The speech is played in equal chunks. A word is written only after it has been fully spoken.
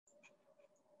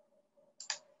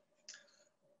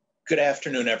Good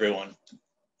afternoon, everyone.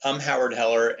 I'm Howard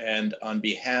Heller, and on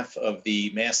behalf of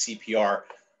the MassCPR,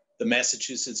 the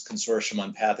Massachusetts Consortium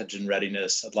on Pathogen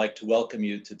Readiness, I'd like to welcome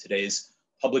you to today's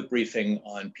public briefing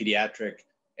on pediatric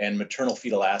and maternal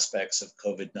fetal aspects of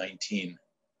COVID-19.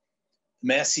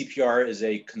 MassCPR is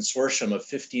a consortium of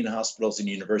 15 hospitals and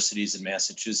universities in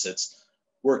Massachusetts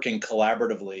working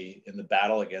collaboratively in the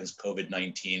battle against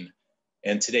COVID-19.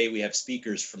 And today we have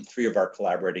speakers from 3 of our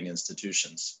collaborating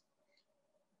institutions.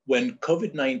 When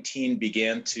COVID-19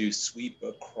 began to sweep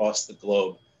across the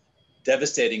globe,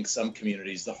 devastating some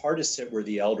communities, the hardest hit were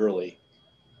the elderly.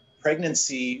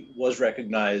 Pregnancy was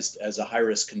recognized as a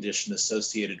high-risk condition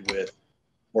associated with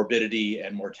morbidity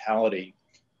and mortality,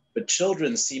 but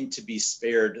children seemed to be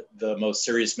spared the most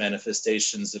serious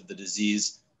manifestations of the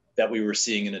disease that we were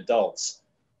seeing in adults.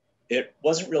 It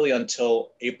wasn't really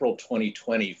until April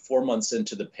 2020, 4 months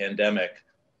into the pandemic,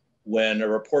 when a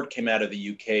report came out of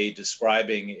the UK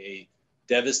describing a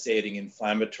devastating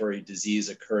inflammatory disease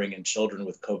occurring in children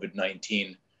with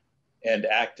COVID-19, and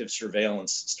active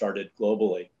surveillance started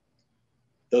globally.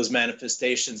 Those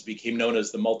manifestations became known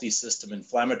as the multi-system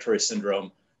inflammatory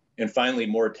syndrome, and finally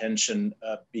more attention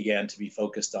began to be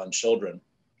focused on children.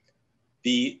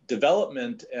 The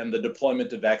development and the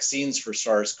deployment of vaccines for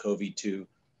SARS-CoV-2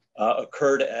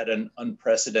 occurred at an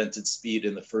unprecedented speed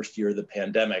in the first year of the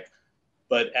pandemic.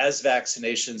 But as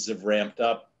vaccinations have ramped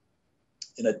up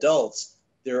in adults,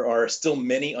 there are still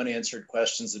many unanswered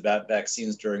questions about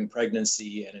vaccines during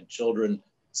pregnancy and in children,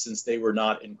 since they were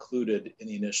not included in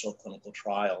the initial clinical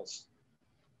trials.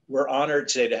 We're honored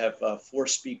today to have 4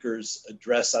 speakers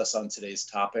address us on today's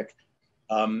topic.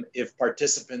 If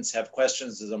participants have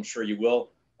questions, as I'm sure you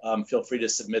will, feel free to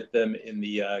submit them in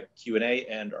the Q&A,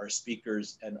 and our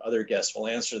speakers and other guests will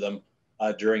answer them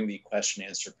during the question and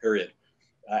answer period.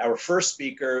 Our first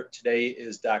speaker today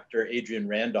is Dr. Adrienne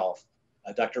Randolph.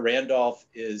 Dr. Randolph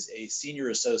is a senior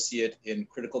associate in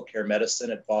critical care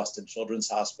medicine at Boston Children's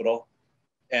Hospital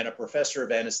and a professor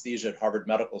of anesthesia at Harvard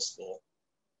Medical School.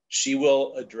 She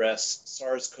will address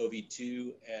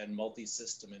SARS-CoV-2 and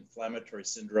multi-system inflammatory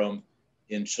syndrome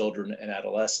in children and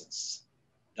adolescents.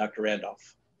 Dr.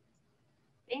 Randolph.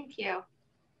 Thank you.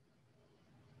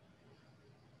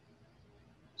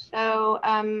 So,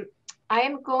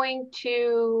 I'm going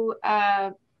to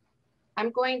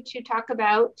talk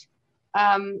about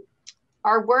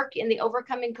our work in the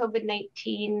Overcoming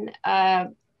COVID-19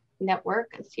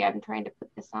 network. Let's see, I'm trying to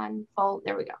put this on full.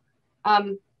 There we go.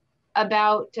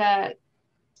 About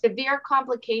severe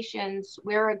complications.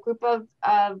 We're a group of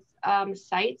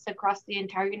sites across the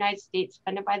entire United States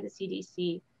funded by the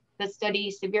CDC that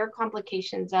study severe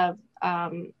complications of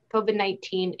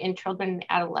COVID-19 in children and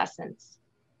adolescents.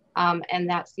 And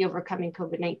that's the Overcoming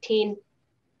COVID-19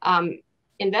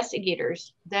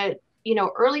 investigators. That,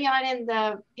 early on in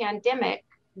the pandemic,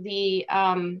 the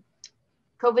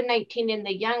COVID-19 in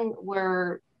the young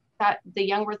were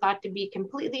thought to be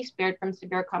completely spared from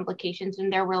severe complications,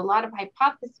 and there were a lot of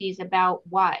hypotheses about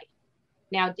why.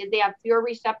 Now, did they have fewer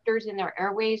receptors in their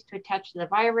airways to attach to the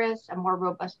virus, a more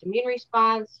robust immune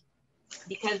response,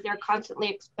 because they're constantly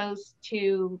exposed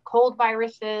to cold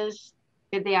viruses?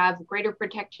 Did they have greater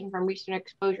protection from recent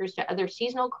exposures to other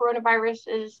seasonal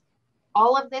coronaviruses?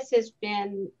 All of this has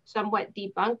been somewhat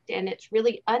debunked, and it's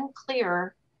really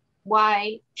unclear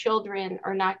why children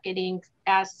are not getting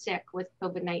as sick with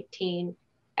COVID-19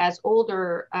 as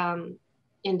older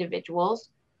individuals.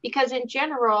 Because in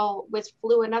general, with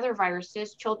flu and other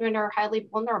viruses, children are highly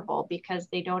vulnerable because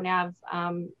they don't have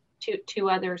two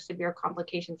other severe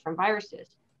complications from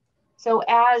viruses. So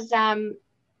as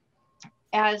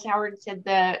Howard said,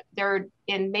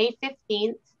 in May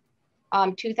 15th,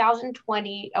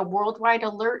 2020, a worldwide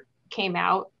alert came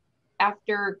out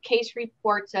after case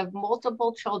reports of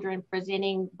multiple children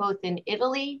presenting both in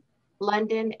Italy,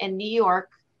 London, and New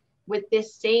York with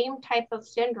this same type of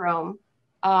syndrome,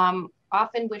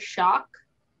 often with shock,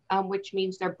 which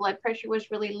means their blood pressure was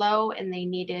really low and they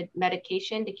needed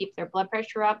medication to keep their blood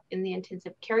pressure up in the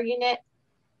intensive care unit.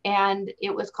 And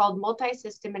it was called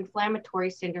multi-system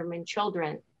inflammatory syndrome in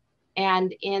children.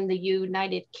 And in the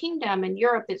United Kingdom and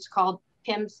Europe, it's called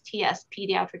PIMS-TS,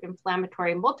 pediatric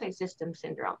inflammatory multi-system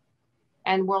syndrome,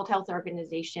 and World Health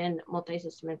Organization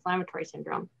multi-system inflammatory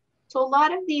syndrome. So a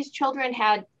lot of these children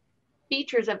had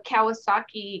features of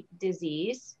Kawasaki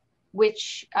disease,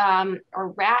 which are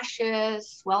rashes,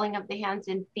 swelling of the hands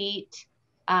and feet,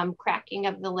 cracking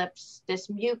of the lips, this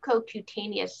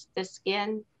mucocutaneous, the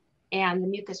skin and the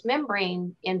mucous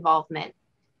membrane involvement.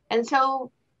 And so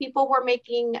people were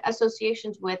making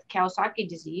associations with Kawasaki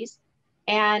disease,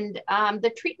 and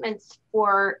the treatments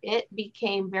for it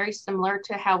became very similar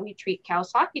to how we treat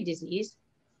Kawasaki disease,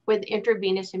 with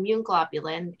intravenous immune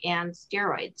globulin and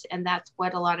steroids. And that's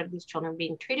what a lot of these children are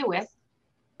being treated with.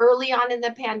 Early on in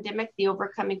the pandemic, the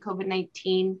Overcoming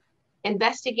COVID-19,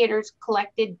 investigators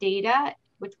collected data,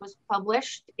 which was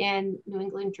published in New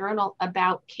England Journal,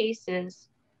 about cases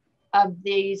of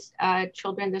these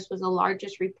children. This was the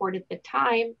largest report at the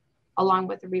time, along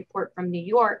with a report from New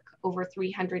York, over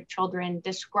 300 children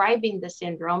describing the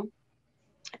syndrome.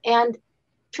 And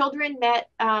children met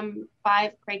 5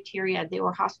 criteria. They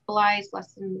were hospitalized,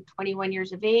 less than 21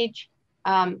 years of age.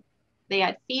 They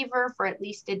had fever for at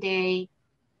least a day,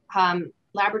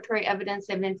 laboratory evidence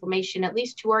of inflammation, at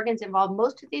least 2 organs involved.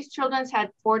 Most of these children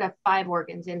had 4 to 5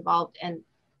 organs involved and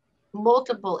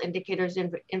multiple indicators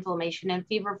of inflammation and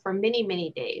fever for many,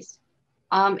 many days.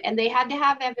 And they had to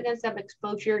have evidence of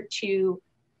exposure to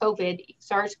COVID,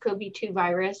 SARS-CoV-2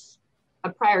 virus, a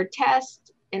prior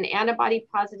test, an antibody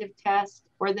positive test,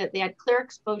 or that they had clear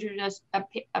exposure to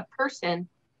a person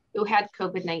who had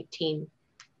COVID-19.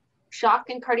 Shock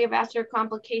and cardiovascular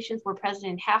complications were present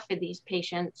in half of these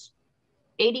patients.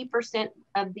 80%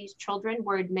 of these children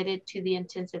were admitted to the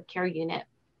intensive care unit.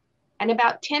 And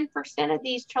about 10% of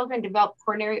these children developed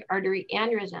coronary artery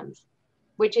aneurysms,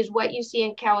 which is what you see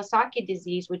in Kawasaki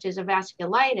disease, which is a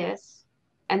vasculitis.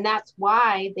 And that's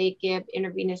why they give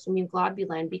intravenous immune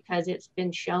globulin, because it's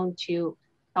been shown to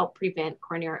help prevent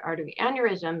coronary artery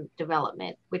aneurysm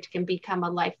development, which can become a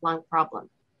lifelong problem.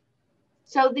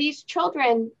 So these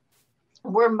children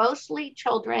were mostly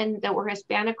children that were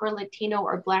Hispanic or Latino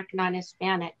or Black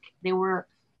non-Hispanic. They were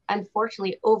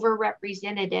unfortunately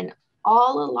overrepresented, and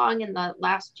all along in the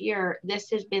last year, this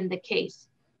has been the case,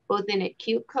 both in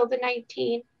acute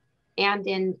COVID-19 and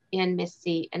in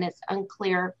MIS-C, and it's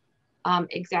unclear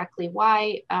exactly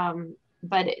why,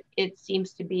 but it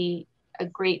seems to be a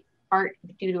great part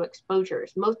due to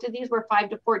exposures. Most of these were 5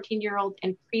 to 14-year-old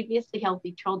and previously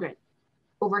healthy children.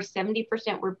 Over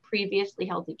 70% were previously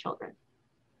healthy children.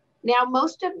 Now,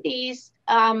 most of these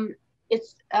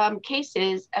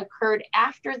cases occurred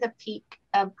after the peak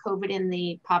of COVID in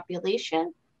the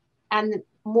population, and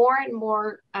more and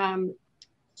more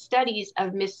studies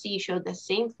of MIS-C show the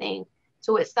same thing.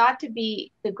 So it's thought to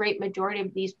be the great majority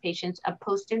of these patients a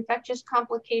post-infectious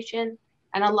complication,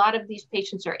 and a lot of these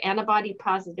patients are antibody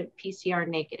positive, PCR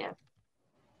negative.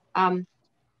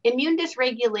 Immune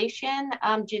dysregulation,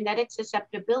 genetic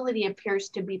susceptibility appears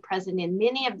to be present in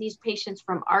many of these patients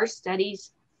from our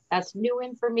studies. That's new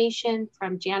information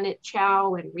from Janet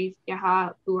Chow and Reef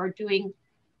Yaha, who are doing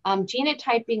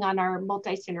genotyping on our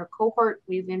multi-center cohort.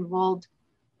 We've enrolled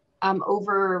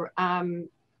over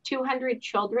 200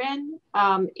 children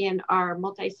in our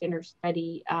multi-center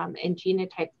study and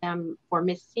genotyped them for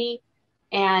MIS-C.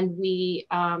 And we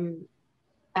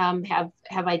have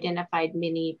identified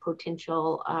many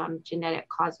potential genetic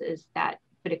causes that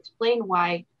could explain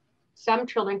why some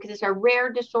children, because it's a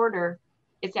rare disorder,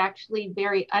 it's actually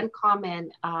very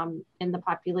uncommon in the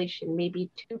population, maybe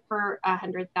 2 per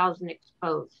 100,000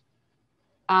 exposed.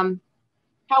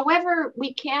 However,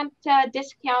 we can't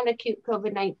discount acute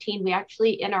COVID-19. We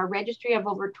actually, in our registry of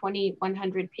over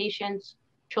 2,100 patients,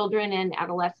 children and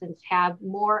adolescents have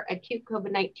more acute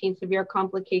COVID-19 severe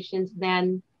complications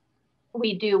than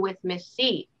we do with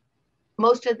MIS-C.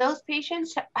 Most of those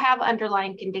patients have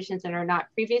underlying conditions and are not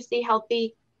previously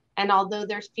healthy. And although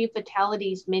there's few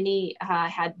fatalities, many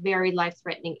had very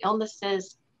life-threatening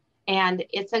illnesses. And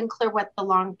it's unclear what the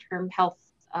long-term health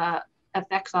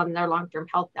effects on their long-term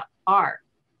health are.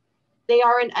 They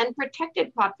are an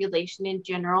unprotected population in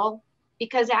general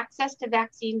because access to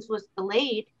vaccines was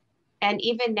delayed. And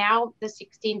even now, the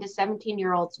 16 to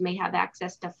 17-year-olds may have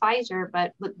access to Pfizer,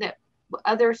 but the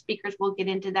other speakers will get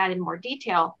into that in more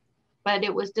detail. But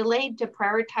it was delayed to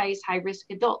prioritize high-risk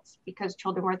adults because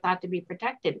children were thought to be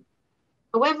protected.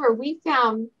 However, we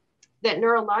found that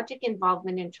neurologic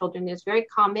involvement in children is very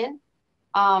common.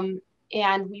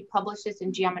 And we published this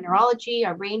in JAMA Neurology,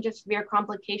 a range of severe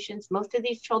complications. Most of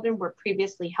these children were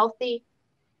previously healthy.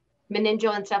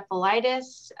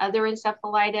 Meningoencephalitis, other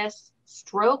encephalitis,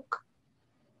 stroke,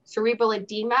 cerebral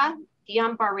edema,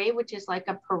 Guillain-Barré, which is like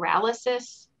a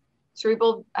paralysis,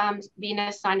 cerebral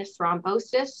venous sinus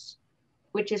thrombosis,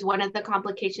 which is one of the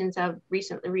complications of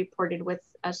recently reported with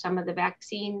some of the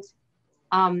vaccines.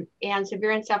 And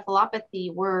severe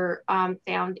encephalopathy were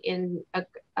found in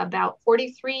about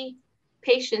 43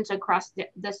 patients across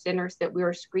the centers that we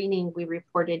were screening, we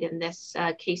reported in this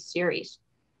case series.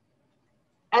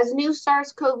 As new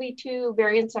SARS-CoV-2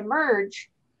 variants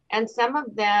emerge, and some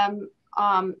of them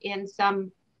in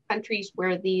some countries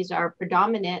where these are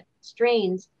predominant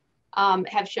strains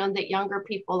have shown that younger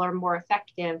people are more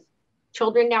effective.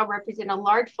 Children now represent a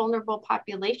large vulnerable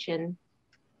population.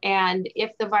 And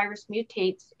if the virus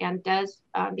mutates and does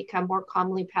become more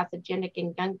commonly pathogenic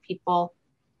in young people,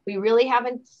 we really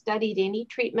haven't studied any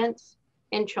treatments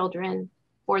in children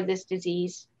for this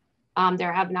disease.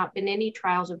 There have not been any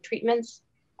trials of treatments,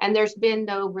 and there's been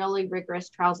no really rigorous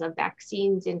trials of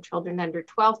vaccines in children under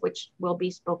 12, which will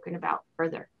be spoken about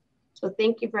further. So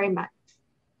thank you very much.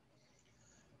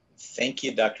 Thank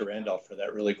you, Dr. Randolph, for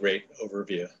that really great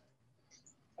overview.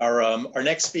 Our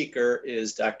next speaker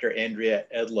is Dr. Andrea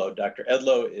Edlow. Dr.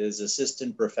 Edlow is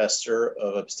Assistant Professor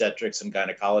of Obstetrics and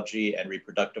Gynecology and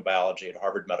Reproductive Biology at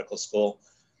Harvard Medical School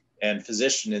and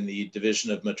physician in the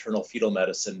Division of Maternal Fetal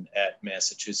Medicine at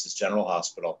Massachusetts General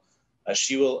Hospital.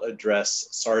 She will address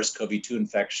SARS-CoV-2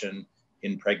 infection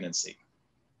in pregnancy.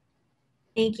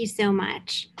 Thank you so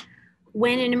much.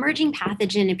 When an emerging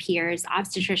pathogen appears,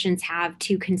 obstetricians have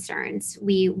two concerns.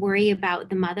 We worry about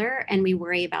the mother and we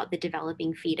worry about the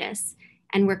developing fetus.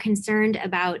 And we're concerned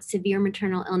about severe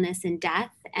maternal illness and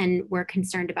death, and we're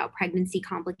concerned about pregnancy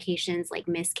complications like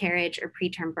miscarriage or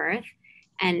preterm birth.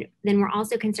 And then we're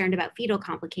also concerned about fetal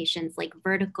complications like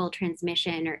vertical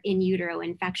transmission or in utero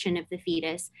infection of the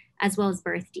fetus, as well as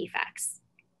birth defects.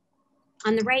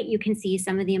 On the right, you can see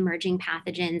some of the emerging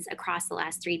pathogens across the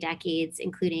last 3 decades,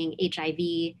 including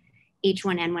HIV,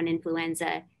 H1N1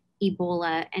 influenza,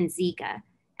 Ebola, and Zika.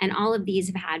 And all of these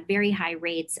have had very high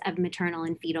rates of maternal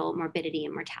and fetal morbidity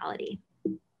and mortality.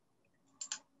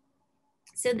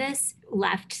 So this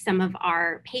left some of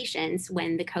our patients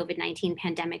when the COVID-19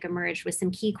 pandemic emerged with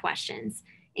some key questions,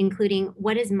 including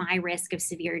what is my risk of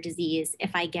severe disease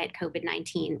if I get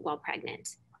COVID-19 while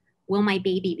pregnant? Will my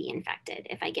baby be infected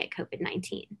if I get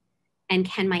COVID-19? And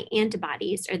can my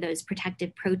antibodies, or those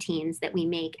protective proteins that we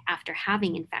make after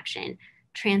having infection,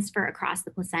 transfer across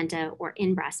the placenta or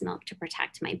in breast milk to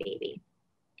protect my baby?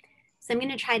 So I'm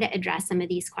going to try to address some of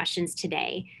these questions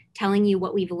today, telling you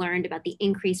what we've learned about the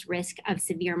increased risk of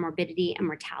severe morbidity and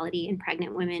mortality in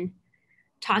pregnant women,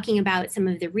 talking about some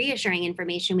of the reassuring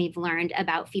information we've learned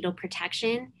about fetal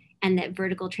protection, and that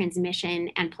vertical transmission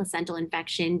and placental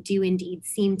infection do indeed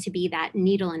seem to be that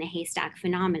needle in a haystack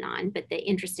phenomenon. But the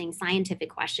interesting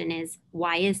scientific question is,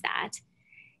 why is that?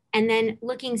 And then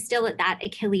looking still at that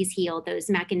Achilles heel, those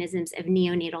mechanisms of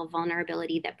neonatal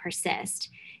vulnerability that persist.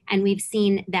 And we've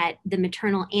seen that the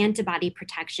maternal antibody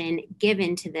protection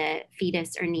given to the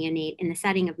fetus or neonate in the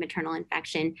setting of maternal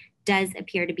infection does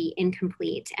appear to be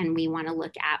incomplete. And we want to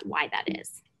look at why that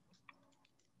is.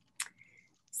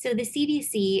 So the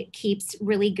CDC keeps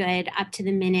really good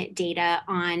up-to-the-minute data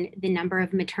on the number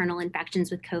of maternal infections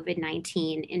with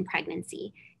COVID-19 in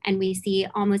pregnancy. And we see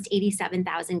almost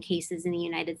 87,000 cases in the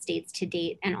United States to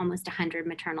date and almost 100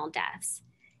 maternal deaths.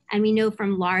 And we know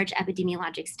from large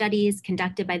epidemiologic studies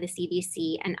conducted by the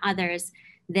CDC and others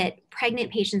that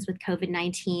pregnant patients with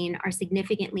COVID-19 are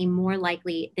significantly more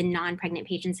likely than non-pregnant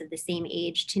patients of the same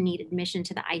age to need admission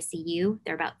to the ICU.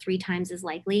 They're about 3 times as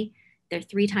likely. They're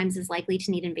 3 times as likely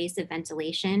to need invasive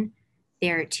ventilation.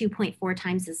 They're 2.4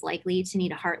 times as likely to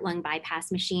need a heart-lung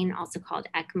bypass machine, also called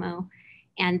ECMO.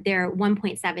 And they're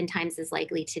 1.7 times as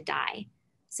likely to die.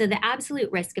 So the absolute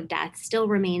risk of death still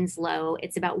remains low.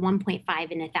 It's about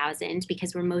 1.5 in 1,000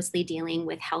 because we're mostly dealing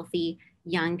with healthy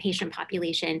young patient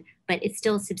population, but it's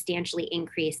still substantially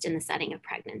increased in the setting of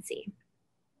pregnancy.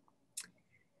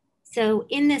 So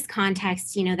in this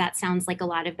context, that sounds like a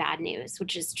lot of bad news,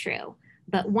 which is true.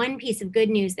 But one piece of good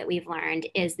news that we've learned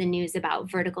is the news about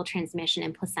vertical transmission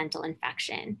and placental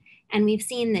infection. And we've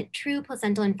seen that true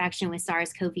placental infection with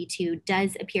SARS-CoV-2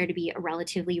 does appear to be a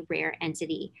relatively rare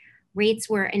entity. Rates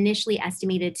were initially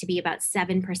estimated to be about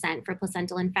 7% for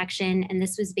placental infection, and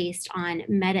this was based on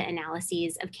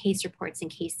meta-analyses of case reports and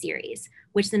case series,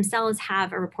 which themselves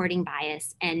have a reporting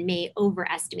bias and may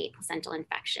overestimate placental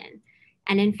infection.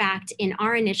 And in fact, in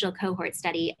our initial cohort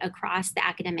study across the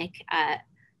academic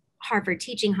Harvard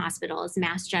teaching hospitals,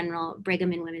 Mass General,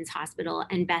 Brigham and Women's Hospital,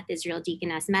 and Beth Israel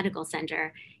Deaconess Medical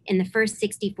Center, in the first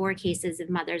 64 cases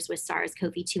of mothers with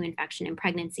SARS-CoV-2 infection in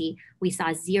pregnancy, we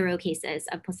saw 0 cases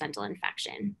of placental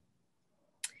infection.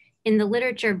 In the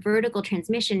literature, vertical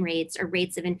transmission rates, or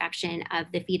rates of infection of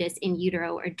the fetus in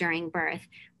utero or during birth,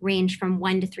 range from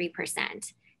 1 to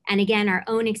 3%. And again, our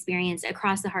own experience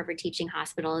across the Harvard teaching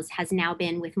hospitals has now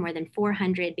been with more than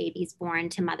 400 babies born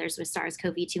to mothers with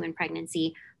SARS-CoV-2 in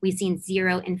pregnancy. We've seen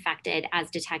 0 infected as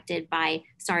detected by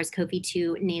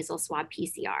SARS-CoV-2 nasal swab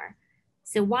PCR.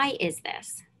 So why is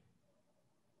this?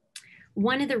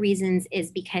 One of the reasons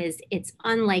is because it's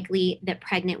unlikely that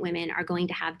pregnant women are going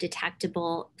to have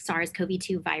detectable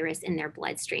SARS-CoV-2 virus in their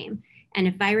bloodstream. And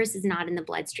if virus is not in the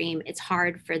bloodstream, it's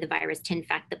hard for the virus to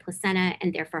infect the placenta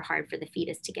and therefore hard for the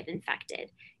fetus to get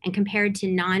infected. And compared to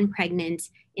non-pregnant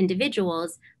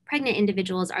individuals, pregnant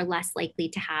individuals are less likely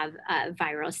to have a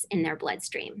virus in their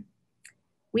bloodstream.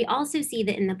 We also see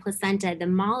that in the placenta, the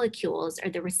molecules or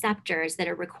the receptors that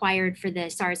are required for the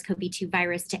SARS-CoV-2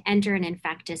 virus to enter and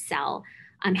infect a cell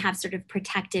have sort of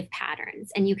protective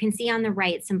patterns. And you can see on the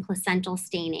right some placental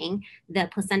staining. The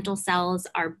placental cells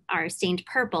are stained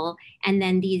purple, and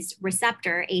then these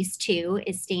receptor, ACE2,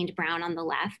 is stained brown on the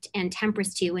left, and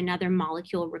TMPRSS2, another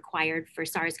molecule required for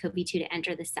SARS-CoV-2 to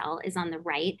enter the cell, is on the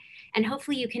right. And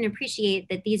hopefully you can appreciate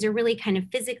that these are really kind of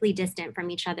physically distant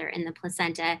from each other in the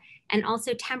placenta. And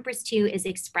also TMPRSS2 is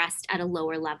expressed at a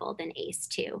lower level than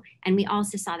ACE2. And we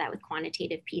also saw that with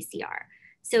quantitative PCR.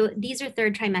 So these are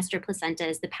third trimester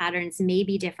placentas. The patterns may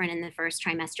be different in the first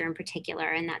trimester in particular,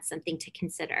 and that's something to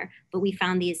consider. But we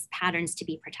found these patterns to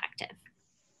be protective.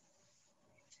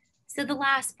 So the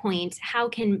last point, how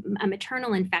can a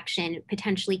maternal infection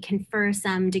potentially confer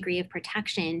some degree of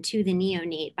protection to the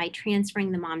neonate by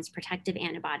transferring the mom's protective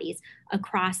antibodies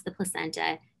across the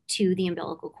placenta to the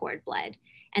umbilical cord blood?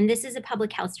 And this is a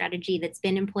public health strategy that's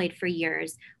been employed for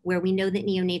years, where we know that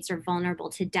neonates are vulnerable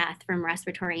to death from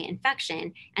respiratory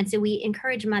infection. And so we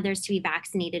encourage mothers to be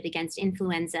vaccinated against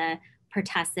influenza,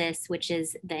 pertussis, which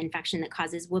is the infection that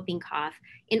causes whooping cough,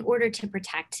 in order to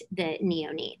protect the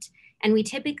neonate. And we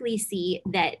typically see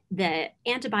that the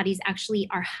antibodies actually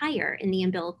are higher in the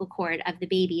umbilical cord of the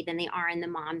baby than they are in the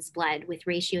mom's blood, with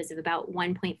ratios of about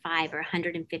 1.5 or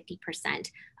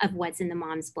 150% of what's in the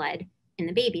mom's blood in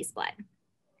the baby's blood.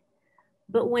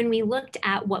 But when we looked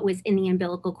at what was in the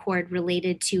umbilical cord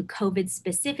related to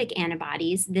COVID-specific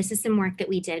antibodies, this is some work that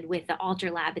we did with the Alter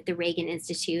Lab at the Reagan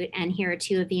Institute. And here are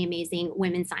two of the amazing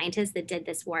women scientists that did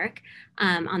this work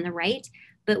on the right.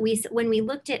 But when we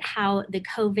looked at how the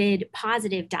COVID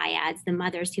positive dyads, the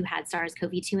mothers who had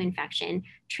SARS-CoV-2 infection,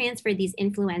 transferred these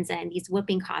influenza and these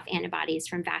whooping cough antibodies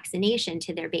from vaccination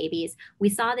to their babies, we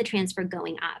saw the transfer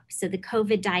going up. So the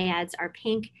COVID dyads are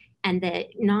pink, and the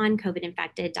non-COVID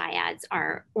infected dyads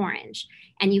are orange.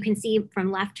 And you can see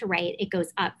from left to right, it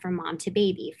goes up from mom to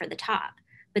baby for the top.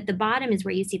 But the bottom is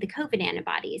where you see the COVID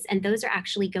antibodies, and those are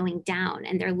actually going down,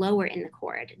 and they're lower in the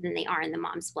cord than they are in the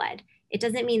mom's blood. It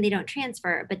doesn't mean they don't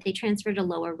transfer, but they transfer at a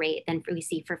lower rate than we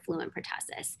see for flu and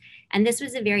pertussis. And this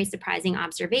was a very surprising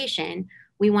observation.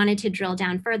 We wanted to drill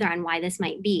down further on why this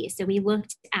might be. So we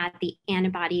looked at the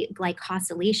antibody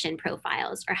glycosylation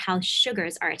profiles, or how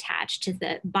sugars are attached to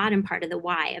the bottom part of the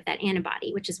Y of that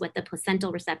antibody, which is what the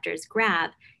placental receptors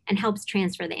grab and helps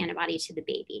transfer the antibody to the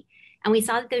baby. And we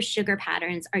saw that those sugar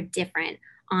patterns are different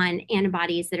on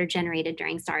antibodies that are generated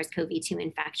during SARS-CoV-2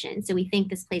 infection. So we think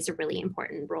this plays a really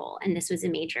important role, and this was a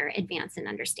major advance in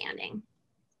understanding.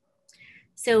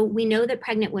 So we know that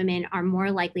pregnant women are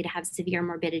more likely to have severe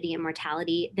morbidity and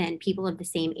mortality than people of the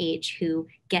same age who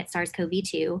get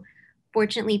SARS-CoV-2.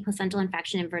 Fortunately, placental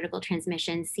infection and vertical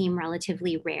transmission seem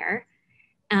relatively rare.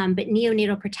 But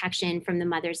neonatal protection from the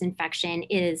mother's infection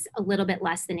is a little bit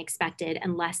less than expected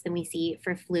and less than we see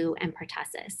for flu and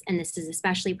pertussis. And this is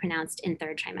especially pronounced in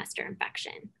third trimester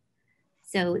infection.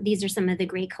 So these are some of the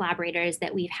great collaborators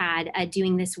that we've had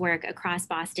doing this work across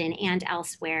Boston and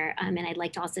elsewhere. And I'd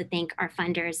like to also thank our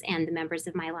funders and the members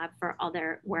of my lab for all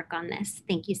their work on this.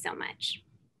 Thank you so much.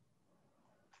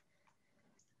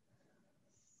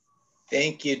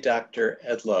 Thank you, Dr.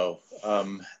 Edlow.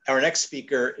 Our next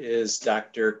speaker is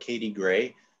Dr. Katie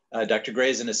Gray. Dr. Gray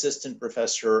is an assistant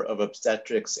professor of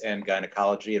obstetrics and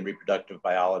gynecology and reproductive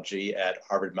biology at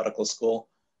Harvard Medical School.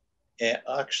 And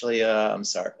actually, I'm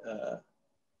sorry.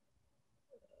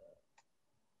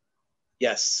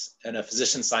 Yes, and a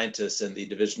physician scientist in the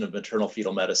Division of Maternal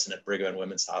Fetal Medicine at Brigham and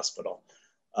Women's Hospital.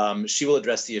 She will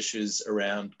address the issues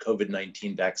around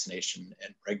COVID-19 vaccination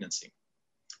and pregnancy.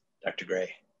 Dr.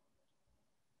 Gray.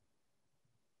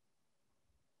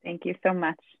 Thank you so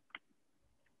much.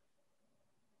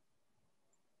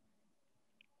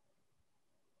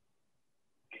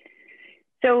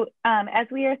 So as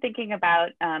we are thinking about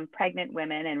pregnant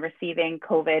women and receiving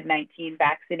COVID-19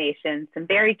 vaccinations, some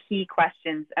very key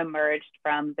questions emerged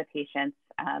from the patients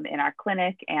in our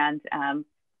clinic and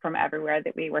from everywhere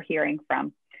that we were hearing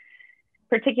from.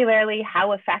 Particularly,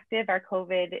 how effective are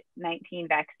COVID-19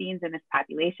 vaccines in this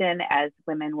population, as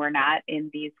women were not in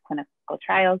these clinical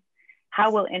trials?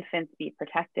 How will infants be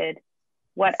protected?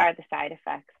 What are the side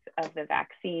effects of the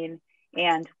vaccine?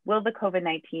 And will the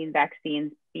COVID-19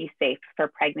 vaccines be safe for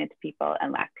pregnant people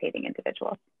and lactating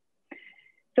individuals?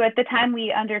 So at the time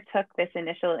we undertook this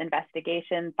initial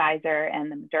investigation, Pfizer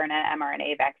and the Moderna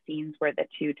mRNA vaccines were the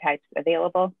two types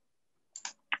available.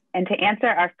 And to answer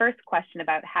our first question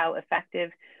about how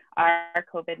effective are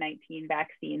COVID-19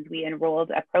 vaccines, we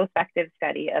enrolled a prospective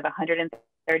study of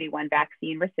 131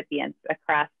 vaccine recipients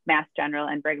across Mass General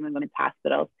and Brigham and Women's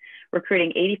hospitals,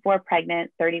 recruiting 84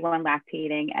 pregnant, 31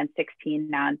 lactating, and 16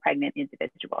 non-pregnant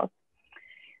individuals.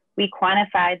 We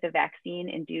quantified the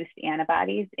vaccine-induced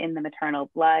antibodies in the maternal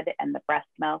blood and the breast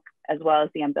milk, as well as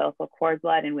the umbilical cord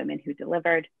blood in women who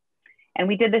delivered. And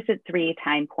we did this at 3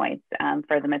 time points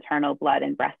for the maternal blood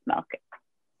and breast milk.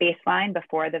 Baseline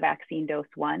before the vaccine dose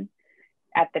 1,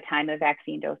 at the time of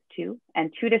vaccine dose 2,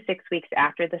 and 2 to 6 weeks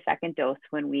after the second dose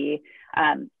when we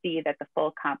see that the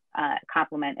full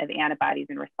complement of antibodies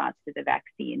in response to the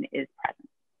vaccine is present.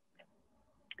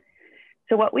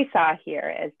 So what we saw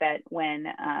here is that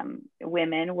when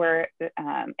women were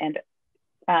and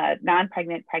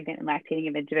non-pregnant, pregnant, and lactating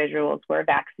individuals were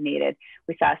vaccinated,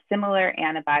 we saw similar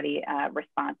antibody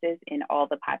responses in all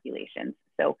the populations.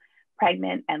 So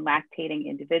pregnant and lactating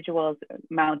individuals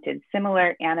mounted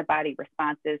similar antibody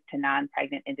responses to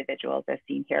non-pregnant individuals, as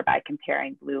seen here by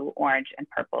comparing blue, orange, and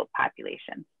purple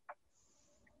populations.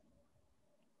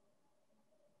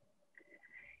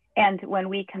 And when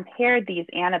we compared these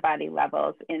antibody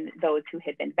levels in those who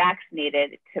had been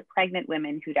vaccinated to pregnant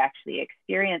women who'd actually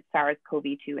experienced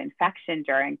SARS-CoV-2 infection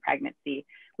during pregnancy,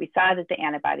 we saw that the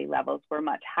antibody levels were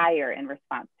much higher in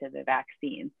response to the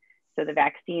vaccine. So the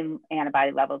vaccine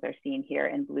antibody levels are seen here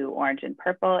in blue, orange, and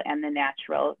purple, and the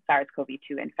natural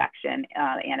SARS-CoV-2 infection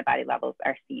antibody levels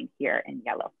are seen here in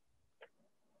yellow.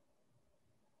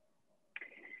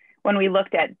 When we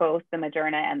looked at both the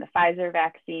Moderna and the Pfizer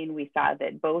vaccine, we saw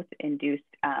that both induced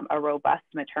a robust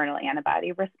maternal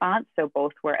antibody response, so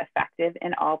both were effective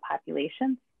in all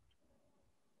populations.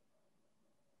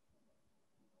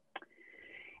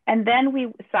 And then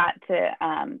we sought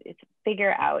to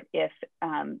figure out if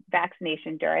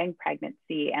vaccination during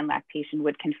pregnancy and lactation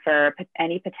would confer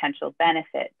any potential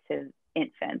benefit to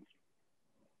infants.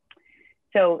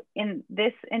 So in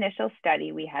this initial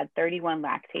study, we had 31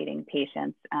 lactating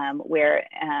patients where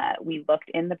we looked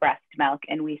in the breast milk,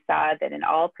 and we saw that in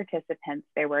all participants,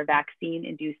 there were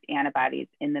vaccine-induced antibodies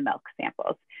in the milk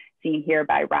samples, seen here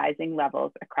by rising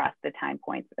levels across the time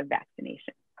points of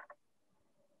vaccination.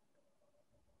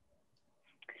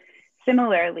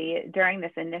 Similarly, during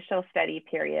this initial study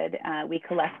period, we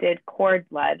collected cord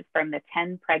blood from the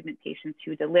 10 pregnant patients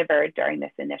who delivered during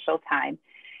this initial time.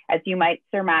 As you might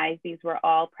surmise, these were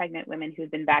all pregnant women who'd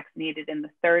been vaccinated in the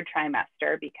 3rd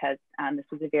trimester because this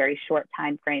was a very short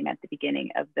time frame at the beginning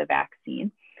of the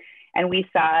vaccine. And we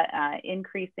saw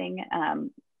increasing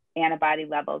antibody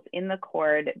levels in the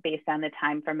cord based on the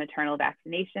time from maternal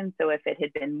vaccination. So if it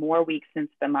had been more weeks since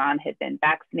the mom had been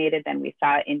vaccinated, then we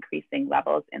saw increasing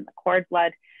levels in the cord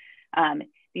blood.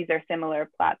 These are similar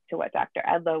plots to what Dr.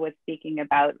 Edlow was speaking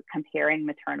about, comparing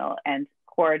maternal and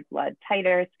cord blood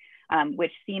titers,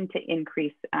 which seemed to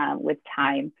increase with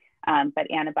time, but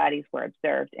antibodies were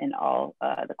observed in all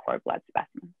the cord blood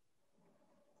specimens.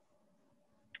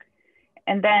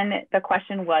 And then the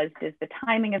question was, does the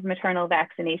timing of maternal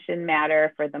vaccination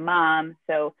matter for the mom?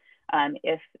 So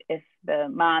if the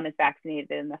mom is vaccinated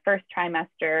in the 1st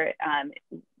trimester,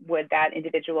 would that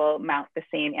individual mount the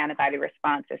same antibody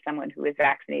response as someone who is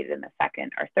vaccinated in the 2nd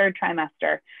or 3rd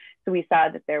trimester? So we saw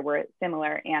that there were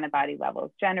similar antibody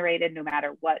levels generated no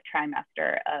matter what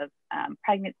trimester of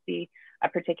pregnancy a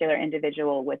particular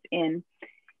individual was in.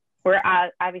 We're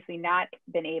obviously not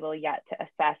been able yet to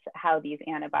assess how these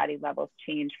antibody levels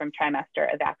change from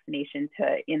trimester of vaccination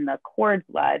to in the cord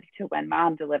blood to when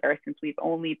mom delivers, since we've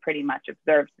only pretty much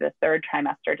observed the 3rd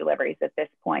trimester deliveries at this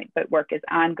point, but work is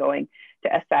ongoing to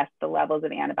assess the levels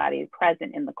of antibodies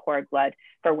present in the cord blood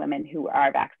for women who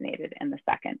are vaccinated in the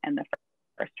 2nd and the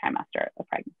 1st trimester of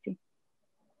pregnancy.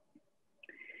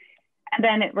 And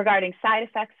then regarding side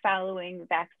effects following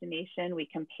vaccination, we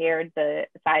compared the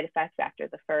side effects after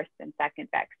the 1st and 2nd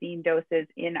vaccine doses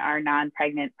in our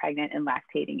non-pregnant, pregnant, and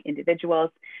lactating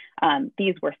individuals.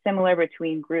 These were similar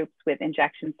between groups, with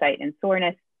injection site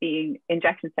soreness being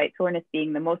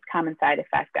the most common side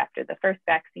effect after the 1st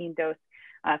vaccine dose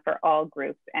for all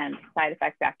groups, and side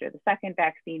effects after the 2nd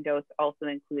vaccine dose also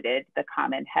included the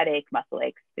common headache, muscle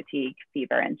aches, fatigue,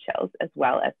 fever, and chills, as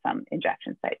well as some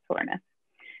injection site soreness.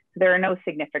 So there are no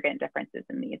significant differences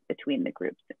in these between the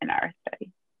groups in our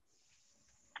study.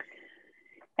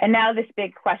 And now this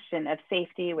big question of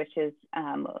safety, which has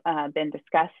been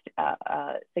discussed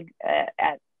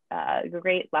at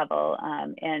great level.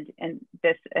 And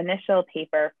this initial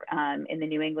paper in the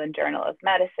New England Journal of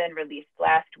Medicine released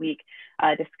last week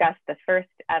discussed the first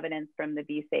evidence from the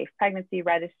Be Safe Pregnancy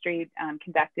Registry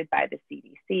conducted by the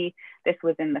CDC. This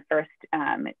was in the first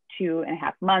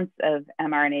 2.5 months of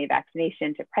mRNA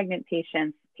vaccination to pregnant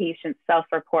patients. Patients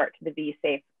self-report to the Be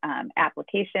Safe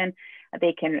application.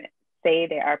 They can say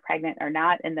they are pregnant or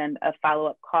not, and then a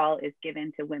follow-up call is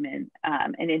given to women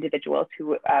and individuals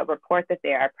who report that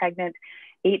they are pregnant.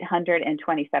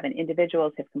 827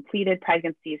 individuals have completed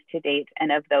pregnancies to date,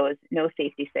 and of those, no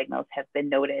safety signals have been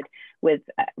noted, with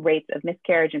rates of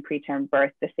miscarriage and preterm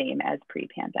birth the same as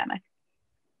pre-pandemic.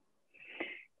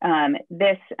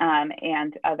 This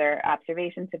and other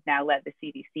observations have now led the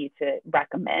CDC to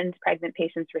recommend pregnant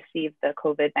patients receive the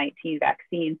COVID-19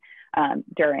 vaccine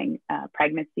during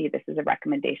pregnancy. This is a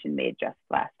recommendation made just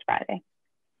last Friday.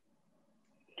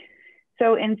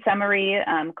 So in summary,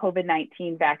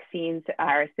 COVID-19 vaccines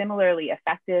are similarly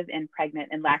effective in pregnant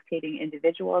and lactating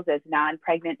individuals as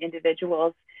non-pregnant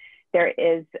individuals. There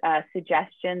is a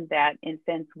suggestion that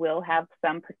infants will have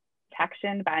some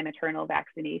protection by maternal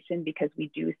vaccination because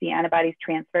we do see antibodies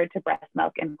transferred to breast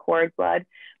milk and cord blood,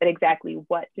 but exactly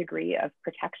what degree of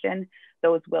protection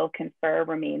those will confer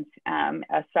remains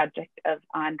a subject of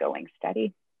ongoing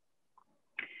study.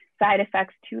 Side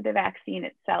effects to the vaccine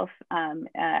itself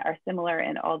are similar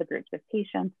in all the groups of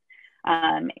patients.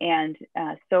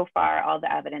 So far, all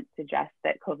the evidence suggests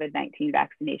that COVID-19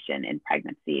 vaccination in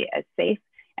pregnancy is safe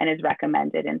and is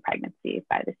recommended in pregnancy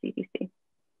by the CDC.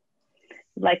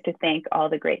 I'd like to thank all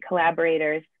the great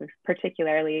collaborators,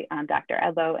 particularly Dr.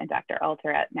 Edlow and Dr. Ofer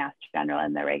at Mass General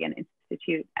and the Reagan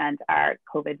Institute, and our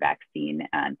COVID vaccine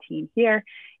team here,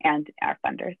 and our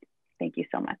funders. Thank you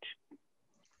so much.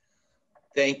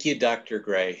 Thank you, Dr.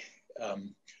 Gray.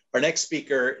 Our next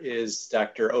speaker is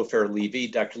Dr. Ofer Levy.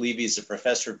 Dr. Levy is a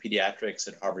professor of pediatrics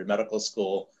at Harvard Medical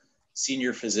School,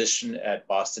 senior physician at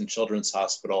Boston Children's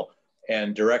Hospital,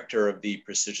 and director of the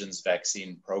Precision's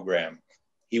Vaccine Program.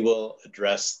 He will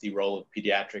address the role of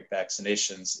pediatric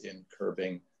vaccinations in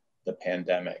curbing the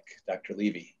pandemic. Dr.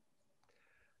 Levy.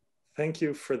 Thank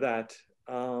you for that.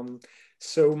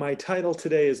 So my title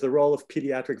today is The Role of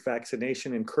Pediatric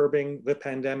Vaccination in Curbing the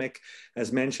Pandemic.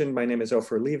 As mentioned, my name is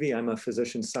Ofer Levy. I'm a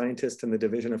physician scientist in the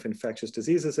Division of Infectious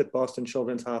Diseases at Boston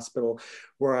Children's Hospital,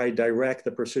 where I direct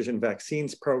the Precision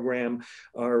Vaccines Program.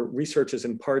 Our research is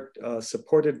in part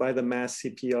supported by the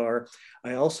MassCPR.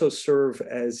 I also serve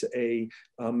as a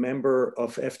member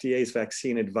of FDA's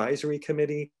Vaccine Advisory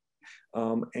Committee.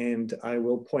 And I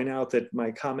will point out that my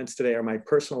comments today are my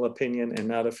personal opinion and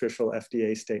not official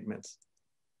FDA statements.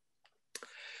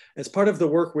 As part of the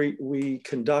work we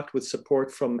conduct with support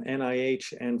from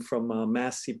NIH and from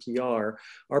MassCPR,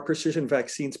 our Precision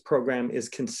Vaccines Program is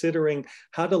considering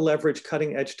how to leverage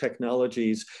cutting-edge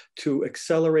technologies to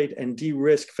accelerate and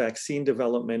de-risk vaccine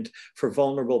development for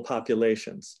vulnerable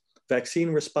populations.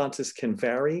 Vaccine responses can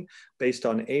vary based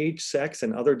on age, sex,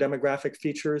 and other demographic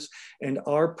features, and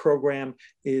our program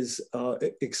is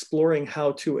exploring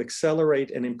how to accelerate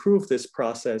and improve this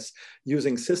process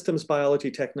using systems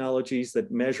biology technologies that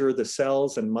measure the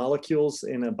cells and molecules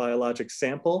in a biologic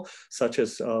sample, such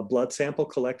as a blood sample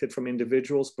collected from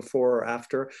individuals before or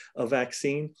after a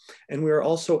vaccine. And we are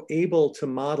also able to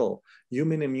model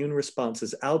human immune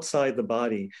responses outside the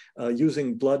body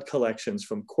using blood collections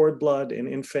from cord blood in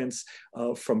infants,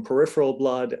 from peripheral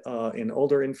blood in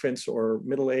older infants or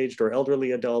middle-aged or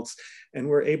elderly adults. And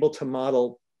we're able to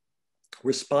model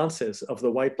responses of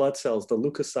the white blood cells, the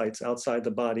leukocytes outside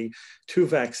the body, to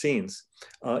vaccines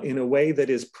in a way that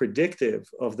is predictive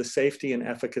of the safety and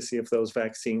efficacy of those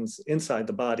vaccines inside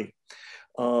the body.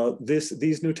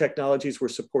 These new technologies were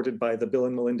supported by the Bill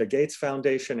and Melinda Gates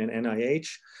Foundation and NIH,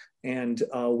 and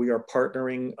we are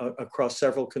partnering across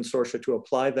several consortia to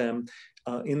apply them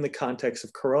in the context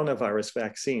of coronavirus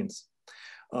vaccines.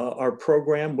 Our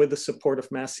program, with the support of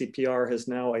MassCPR, has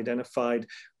now identified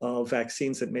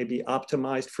vaccines that may be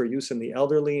optimized for use in the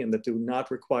elderly and that do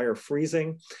not require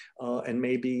freezing and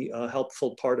may be a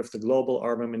helpful part of the global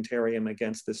armamentarium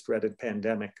against this dreaded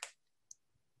pandemic.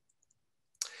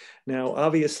 Now,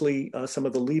 obviously, some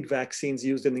of the lead vaccines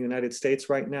used in the United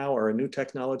States right now are a new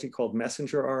technology called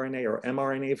messenger RNA or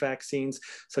mRNA vaccines,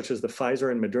 such as the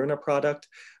Pfizer and Moderna product.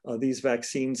 These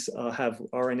vaccines have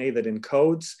RNA that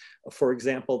encodes, for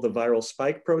example, the viral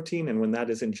spike protein. And when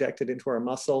that is injected into our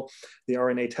muscle, the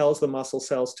RNA tells the muscle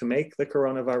cells to make the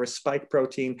coronavirus spike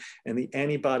protein, and the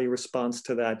antibody response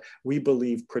to that, we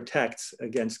believe, protects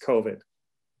against COVID.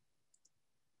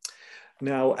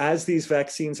 Now, as these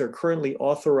vaccines are currently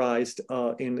authorized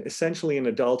essentially in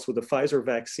adults, with the Pfizer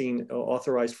vaccine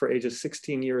authorized for ages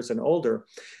 16 years and older,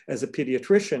 as a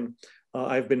pediatrician,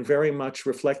 I've been very much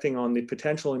reflecting on the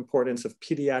potential importance of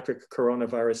pediatric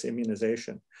coronavirus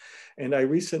immunization. And I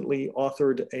recently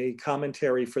authored a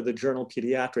commentary for the journal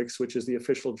Pediatrics, which is the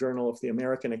official journal of the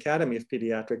American Academy of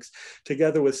Pediatrics,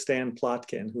 together with Stan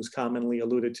Plotkin, who's commonly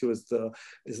alluded to as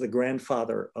the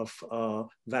grandfather of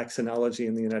vaccinology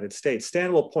in the United States.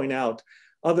 Stan will point out,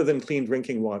 other than clean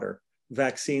drinking water,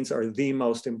 vaccines are the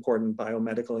most important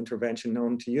biomedical intervention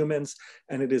known to humans,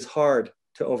 and it is hard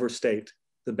to overstate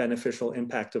the beneficial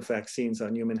impact of vaccines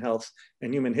on human health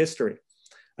and human history.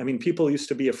 I mean, people used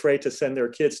to be afraid to send their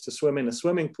kids to swim in a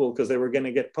swimming pool because they were going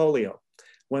to get polio.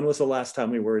 When was the last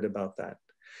time we worried about that?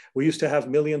 We used to have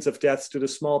millions of deaths due to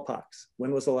smallpox.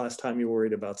 When was the last time you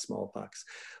worried about smallpox?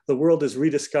 The world is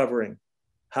rediscovering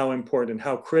how important,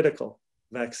 how critical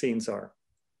vaccines are.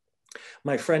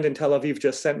 My friend in Tel Aviv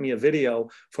just sent me a video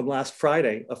from last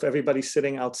Friday of everybody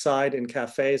sitting outside in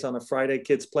cafes on a Friday,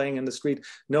 kids playing in the street,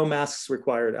 no masks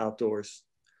required outdoors.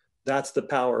 That's the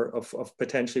power of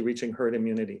potentially reaching herd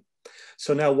immunity.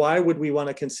 So now, why would we want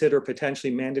to consider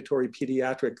potentially mandatory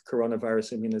pediatric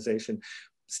coronavirus immunization?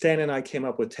 Stan and I came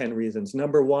up with 10 reasons.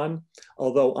 Number one,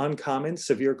 although uncommon,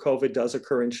 severe COVID does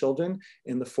occur in children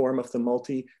in the form of the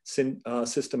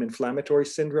multi-system inflammatory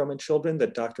syndrome in children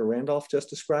that Dr. Randolph just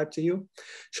described to you.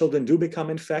 Children do become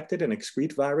infected and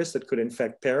excrete virus that could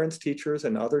infect parents, teachers,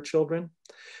 and other children.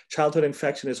 Childhood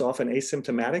infection is often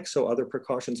asymptomatic, so other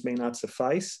precautions may not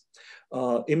suffice.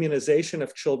 Immunization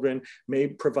of children may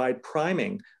provide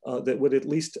priming that would at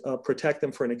least protect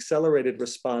them for an accelerated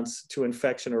response to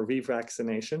infection or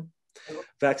revaccination.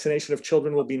 Vaccination of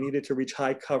children will be needed to reach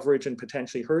high coverage and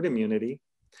potentially herd immunity.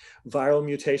 Viral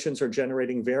mutations are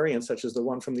generating variants, such as the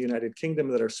one from the United Kingdom,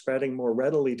 that are spreading more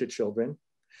readily to children.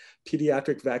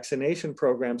 Pediatric vaccination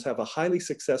programs have a highly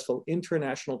successful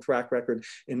international track record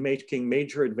in making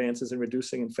major advances in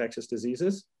reducing infectious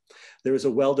diseases. There is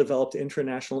a well-developed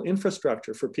international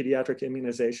infrastructure for pediatric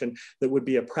immunization that would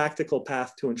be a practical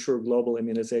path to ensure global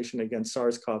immunization against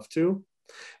SARS-CoV-2.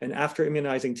 And after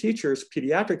immunizing teachers,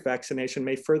 pediatric vaccination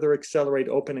may further accelerate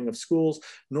opening of schools,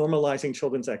 normalizing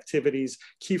children's activities,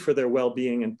 key for their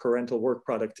well-being and parental work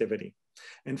productivity.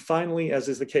 And finally, as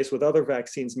is the case with other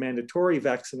vaccines, mandatory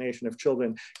vaccination of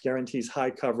children guarantees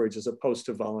high coverage as opposed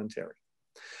to voluntary.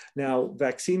 Now,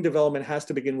 vaccine development has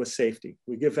to begin with safety.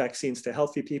 We give vaccines to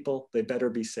healthy people, they better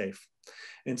be safe.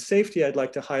 And safety, I'd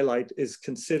like to highlight, is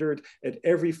considered at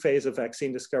every phase of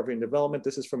vaccine discovery and development.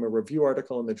 This is from a review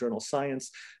article in the journal Science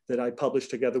that I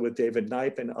published together with David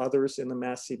Knipe and others in the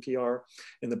MassCPR.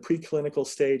 In the preclinical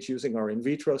stage, using our in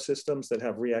vitro systems that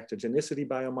have reactogenicity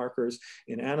biomarkers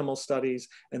in animal studies.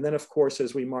 And then, of course,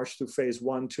 as we march through phase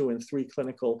 1, 2, and 3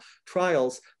 clinical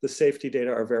trials, the safety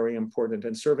data are very important.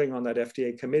 And serving on that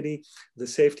FDA committee, the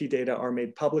safety data are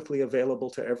made publicly available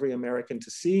to every American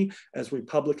to see as we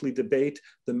publicly debate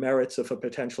the merits of a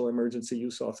potential emergency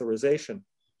use authorization.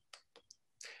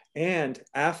 And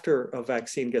after a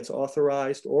vaccine gets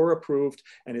authorized or approved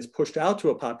and is pushed out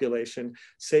to a population,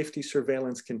 safety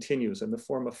surveillance continues in the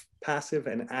form of passive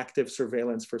and active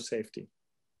surveillance for safety.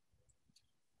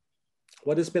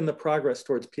 What has been the progress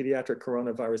towards pediatric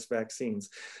coronavirus vaccines?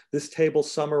 This table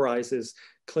summarizes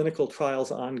clinical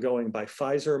trials ongoing by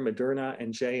Pfizer, Moderna,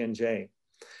 and J&J.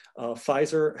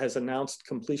 Pfizer has announced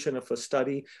completion of a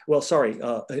study,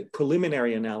 a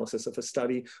preliminary analysis of a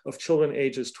study of children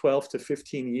ages 12 to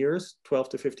 15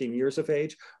 years of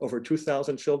age, over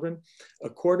 2,000 children.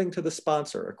 According to the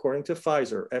sponsor, according to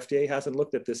Pfizer, FDA hasn't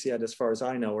looked at this yet as far as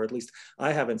I know, or at least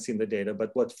I haven't seen the data, but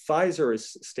what Pfizer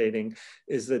is stating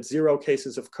is that 0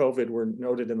 cases of COVID were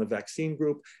noted in the vaccine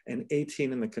group and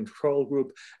 18 in the control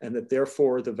group, and that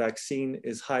therefore the vaccine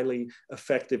is highly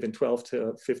effective in 12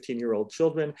 to 15-year-old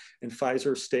children. And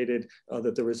Pfizer stated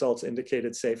that the results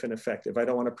indicated safe and effective. I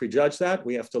don't want to prejudge that.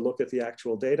 We have to look at the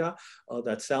actual data.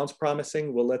 That sounds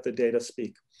promising. We'll let the data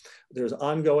speak. There's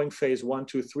ongoing phase 1,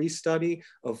 2, 3 study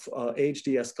of age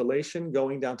de-escalation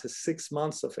going down to 6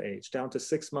 months of age, down to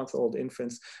 6-month-old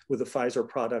infants with the Pfizer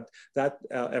product. That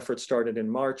effort started in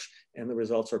March, and the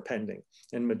results are pending.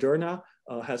 And Moderna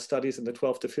has studies in the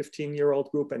 12 to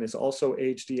 15-year-old group and is also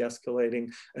age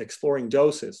de-escalating, exploring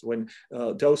dosage.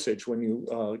 When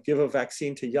you give a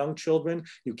vaccine to young children,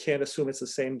 you can't assume it's the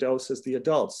same dose as the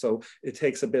adults. So it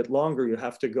takes a bit longer. You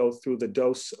have to go through the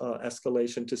dose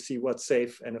escalation to see what's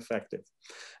safe and effective.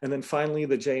 And then finally,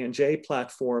 the J&J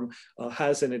platform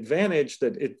has an advantage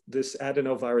that this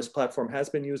adenovirus platform has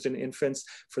been used in infants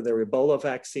for their Ebola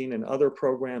vaccine and other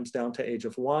programs down to age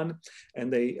of 1.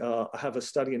 And they have a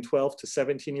study in 12 to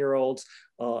 17-year-olds,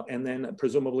 and then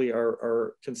presumably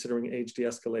are considering age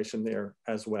de-escalation there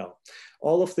as well.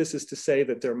 All of this is to say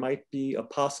that there might be a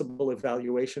possible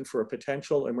evaluation for a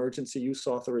potential emergency use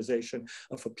authorization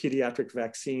of a pediatric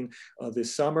vaccine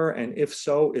this summer. And if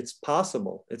so, it's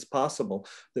possible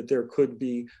that there could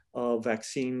be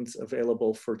vaccines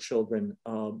available for children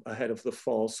ahead of the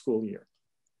fall school year.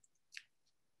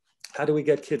 How do we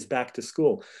get kids back to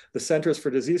school? The Centers for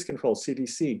Disease Control,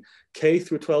 CDC, K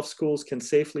through 12 schools can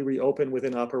safely reopen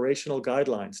within operational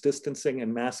guidelines, distancing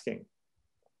and masking.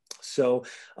 So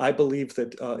I believe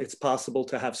that it's possible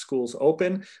to have schools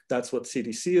open. That's what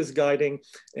CDC is guiding,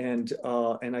 and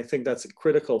I think that's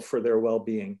critical for their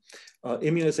well-being.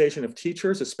 Immunization of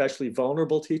teachers, especially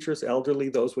vulnerable teachers, elderly,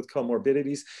 those with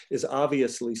comorbidities, is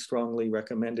obviously strongly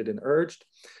recommended and urged.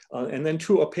 And then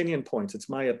 2 opinion points. It's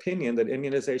my opinion that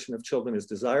immunization of children is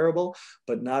desirable,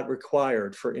 but not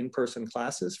required for in-person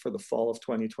classes for the fall of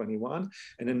 2021.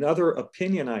 And another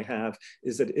opinion I have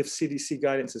is that if CDC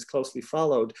guidance is closely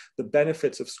followed, the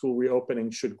benefits of school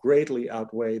reopening should greatly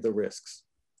outweigh the risks.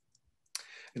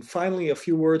 And finally, a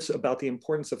few words about the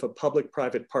importance of a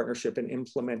public-private partnership in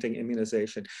implementing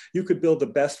immunization. You could build the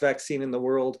best vaccine in the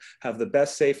world, have the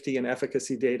best safety and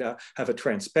efficacy data, have a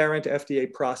transparent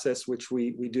FDA process, which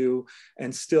we do,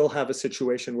 and still have a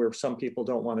situation where some people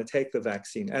don't want to take the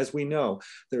vaccine. As we know,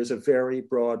 there's a very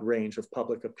broad range of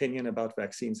public opinion about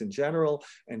vaccines in general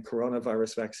and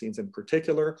coronavirus vaccines in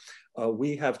particular.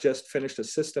 We have just finished a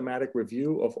systematic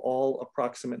review of all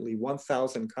approximately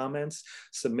 1,000 comments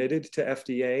submitted to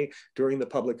FDA during the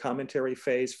public commentary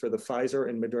phase for the Pfizer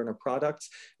and Moderna products.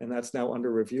 And that's now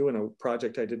under review in a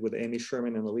project I did with Amy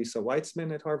Sherman and Elisa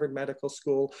Weitzman at Harvard Medical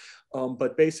School.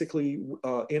 But basically,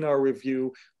 in our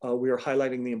review, we are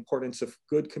highlighting the importance of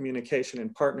good communication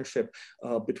and partnership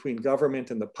between government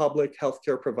and the public,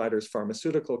 healthcare providers,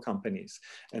 pharmaceutical companies.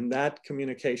 And that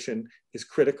communication is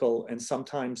critical and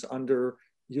sometimes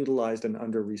underutilized and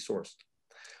under-resourced.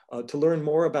 To learn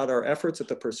more about our efforts at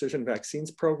the Precision Vaccines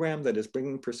Program that is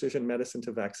bringing precision medicine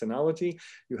to vaccinology,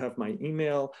 you have my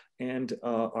email, and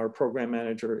our program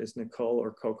manager is Nicole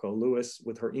or Coco Lewis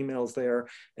with her emails there.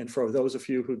 And for those of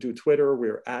you who do Twitter,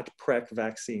 we're at PREC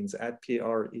Vaccines, at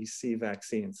PREC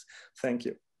Vaccines. Thank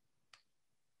you.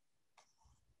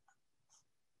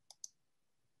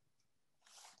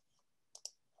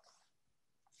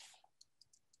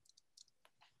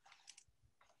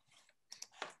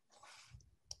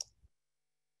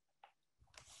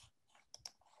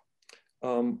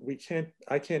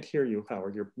 I can't hear you,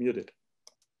 Howard, you're muted.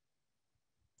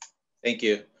 Thank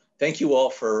you. Thank you all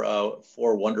for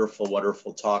wonderful,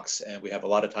 wonderful talks. And we have a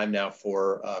lot of time now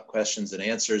for questions and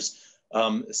answers.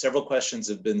 Several questions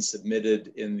have been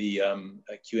submitted in the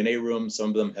Q&A room. Some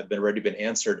of them have already been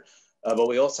answered. But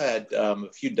we also had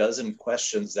a few dozen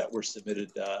questions that were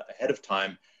submitted ahead of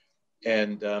time.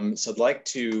 And so I'd like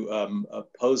to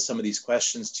pose some of these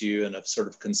questions to you, and I've sort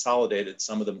of consolidated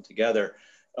some of them together.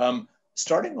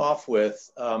 Starting off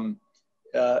with, and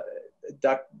this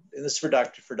is for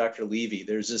Dr. Levy,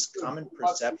 there's this common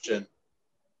perception,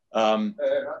 a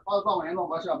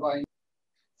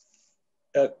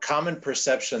common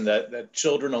perception that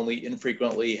children only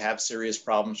infrequently have serious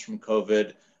problems from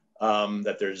COVID,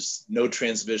 that there's no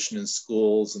transmission in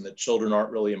schools, and that children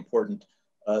aren't really important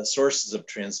sources of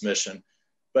transmission.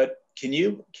 But can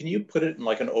you put it in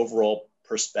like an overall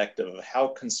perspective of how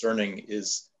concerning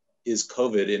is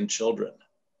COVID in children?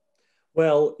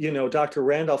 Well, you know, Dr.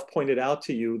 Randolph pointed out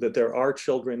to you that there are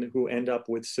children who end up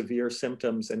with severe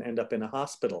symptoms and end up in a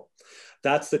hospital.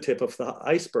 That's the tip of the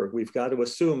iceberg. We've got to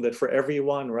assume that for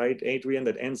everyone, right, Adrienne,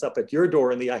 that ends up at your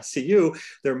door in the ICU,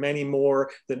 there are many more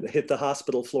that hit the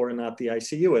hospital floor and not the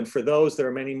ICU. And for those, there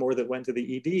are many more that went to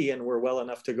the ED and were well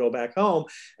enough to go back home.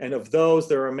 And of those,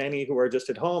 there are many who are just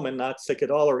at home and not sick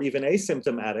at all, or even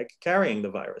asymptomatic, carrying the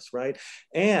virus, right?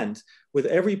 And with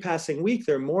every passing week,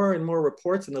 there are more and more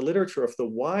reports in the literature of the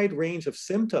wide range of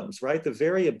symptoms, right? The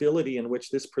variability in which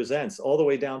this presents, all the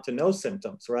way down to no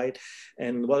symptoms, right?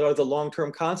 And what are the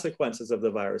long-term consequences of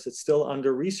the virus? It's still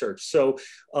under research. So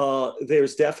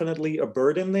there's definitely a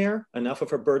burden there, enough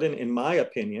of a burden, in my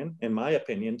opinion,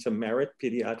 to merit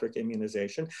pediatric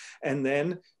immunization. And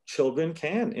then children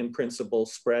can, in principle,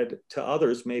 spread to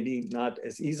others, maybe not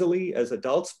as easily as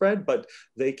adults spread, but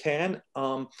they can.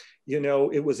 You know,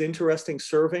 it was interesting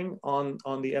serving on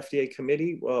the FDA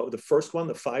committee, the first one,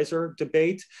 the Pfizer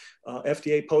debate.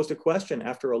 FDA posed a question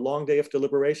after a long day of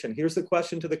deliberation. Here's the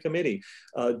question to the committee.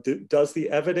 Do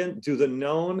the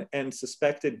known and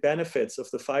suspected benefits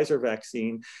of the Pfizer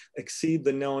vaccine exceed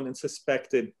the known and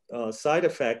suspected side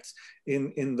effects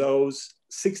in those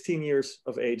 16 years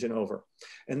of age and over.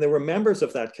 And there were members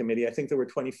of that committee, I think there were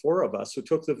 24 of us, who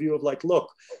took the view of like,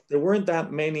 look, there weren't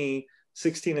that many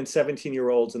 16 and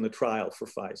 17-year-olds in the trial for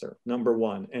Pfizer, number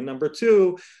one. And number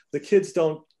two, the kids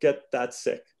don't get that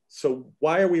sick. So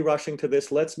why are we rushing to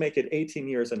this? Let's make it 18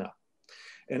 years and up.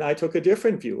 And I took a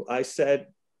different view. I said,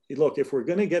 look, if we're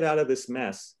going to get out of this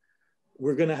mess,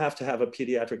 we're going to have a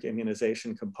pediatric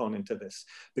immunization component to this.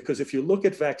 Because if you look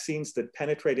at vaccines that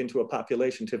penetrate into a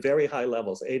population to very high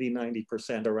levels, 80,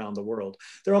 90% around the world,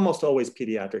 they're almost always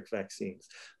pediatric vaccines.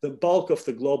 The bulk of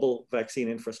the global vaccine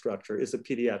infrastructure is a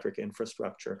pediatric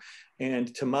infrastructure.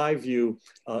 And to my view,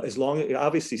 as long as,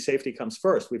 obviously safety comes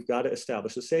first, we've got to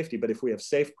establish the safety, but if we have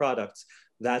safe products,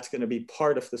 that's going to be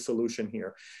part of the solution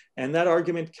here. And that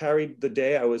argument carried the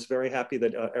day. I was very happy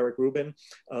that Eric Rubin,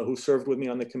 who served with me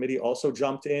on the committee, also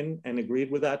jumped in and agreed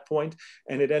with that point.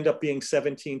 And it ended up being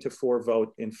 17-4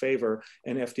 vote in favor,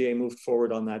 and FDA moved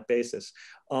forward on that basis.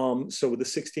 So the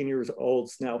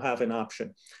 16-year-olds now have an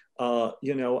option.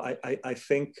 You know, I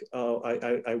think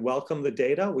I welcome the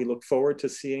data. We look forward to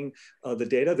seeing the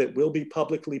data that will be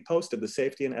publicly posted, the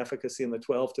safety and efficacy in the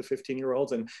 12 to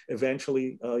 15-year-olds and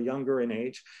eventually younger in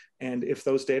age. And if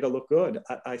those data look good,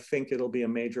 I think it'll be a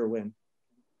major win.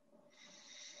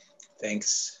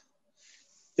 Thanks.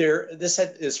 This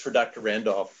is for Dr.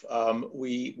 Randolph.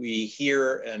 We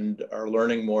hear and are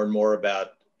learning more and more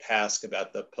about PASC,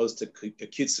 about the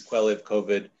post-acute sequelae of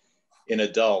COVID in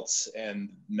adults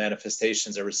and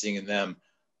manifestations that we're seeing in them.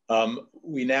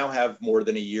 We now have more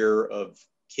than a year of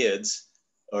kids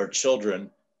or children.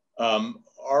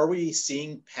 Are we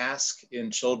seeing PASC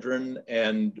in children,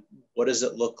 and what does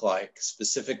it look like?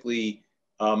 Specifically,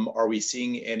 are we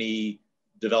seeing any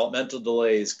developmental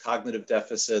delays, cognitive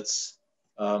deficits?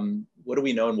 What do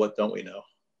we know and what don't we know?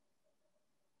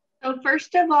 So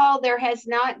first of all, there has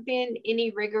not been any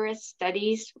rigorous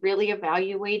studies really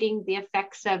evaluating the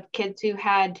effects of kids who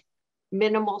had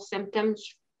minimal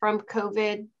symptoms from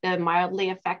COVID, the mildly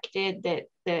affected,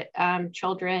 that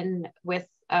children with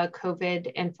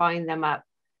COVID and following them up.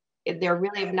 There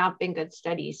really have not been good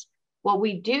studies. What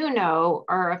we do know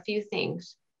are a few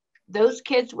things. Those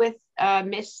kids with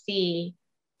MIS-C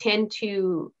tend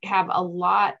to have a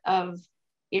lot of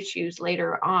issues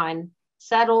later on,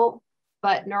 subtle,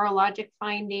 but neurologic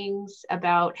findings,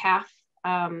 about half,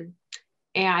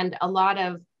 and a lot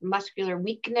of muscular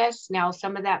weakness. Now,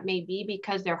 some of that may be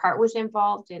because their heart was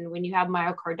involved. And when you have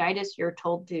myocarditis, you're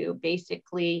told to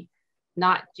basically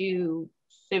not do,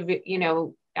 you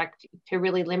know, to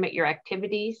really limit your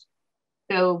activities.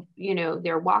 So, you know,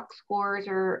 their walk scores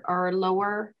are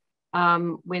lower.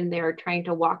 When they're trying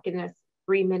to walk in a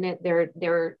 3-minute,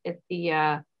 they're at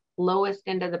the lowest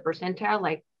end of the percentile,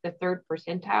 like the 3rd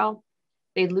percentile.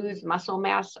 They lose muscle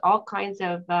mass, all kinds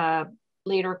of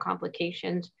later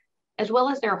complications, as well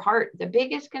as their heart. The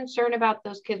biggest concern about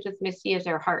those kids with MIS-C is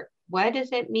their heart. What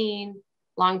does it mean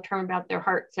long-term about their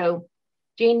heart? So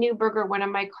Jane Newberger, one of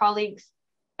my colleagues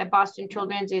at Boston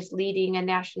Children's, is leading a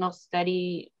national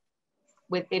study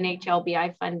with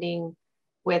NHLBI funding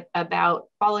about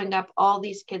following up all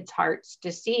these kids' hearts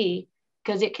to see,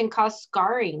 because it can cause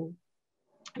scarring.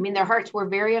 I mean, their hearts were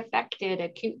very affected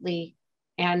acutely,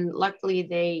 and luckily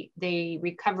they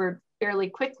recovered fairly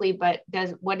quickly, but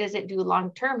what does it do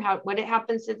long-term? What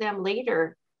happens to them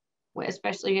later,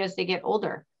 especially as they get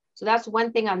older? So that's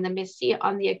one thing on the MIS-C.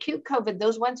 On the acute COVID,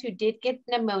 those ones who did get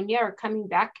pneumonia are coming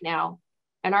back now.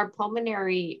 And our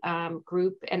pulmonary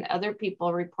group and other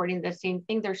people reporting the same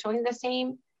thing. They're showing the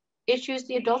same issues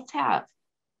the adults have.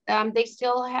 They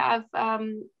still have,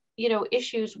 you know,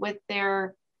 issues with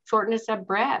their shortness of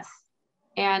breath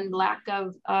and lack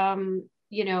of,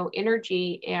 you know,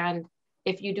 energy. And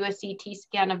if you do a CT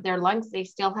scan of their lungs, they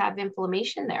still have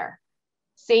inflammation there.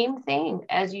 Same thing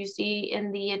as you see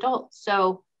in the adults.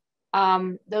 So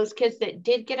those kids that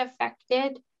did get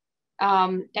affected,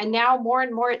 and now more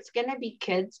and more it's going to be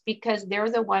kids, because they're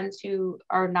the ones who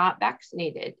are not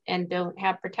vaccinated and don't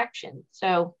have protection.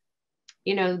 So,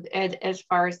 you know, as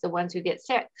far as the ones who get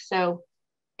sick. So,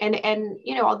 and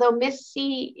you know, although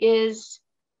MIS-C is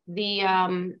the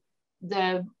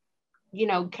you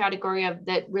know, category of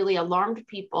that really alarmed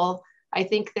people, I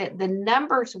think that the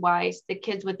numbers wise, the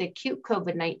kids with acute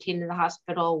COVID-19 in the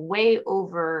hospital way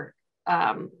over,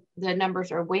 the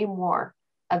numbers are way more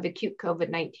of acute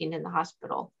COVID-19 in the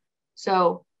hospital.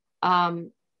 So,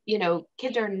 you know,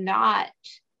 kids are not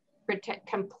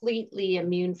completely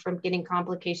immune from getting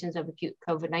complications of acute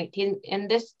COVID-19. And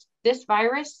this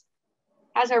virus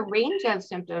has a range of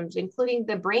symptoms, including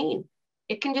the brain.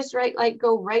 It can just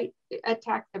go right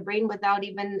attack the brain without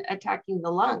even attacking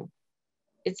the lung.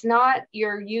 It's not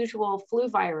your usual flu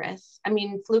virus. I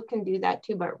mean, flu can do that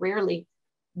too, but rarely.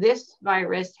 This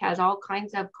virus has all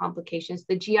kinds of complications.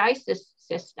 The GI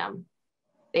system,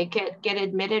 they get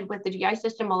admitted with the GI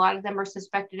system. A lot of them are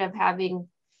suspected of having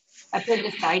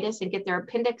appendicitis and get their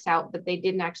appendix out, but they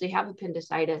didn't actually have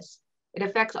appendicitis. It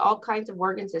affects all kinds of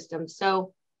organ systems.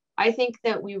 So I think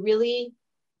that we really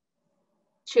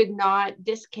should not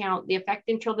discount the effect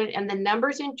in children, and the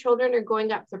numbers in children are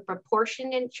going up. The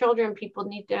proportion in children, people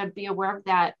need to be aware of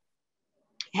that,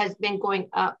 has been going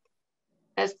up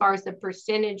as far as the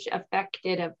percentage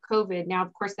affected of COVID. Now,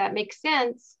 of course, that makes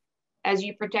sense as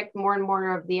you protect more and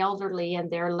more of the elderly and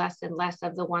they're less and less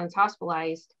of the ones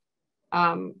hospitalized.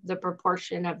 The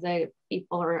proportion of the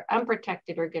people who are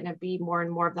unprotected are going to be more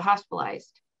and more of the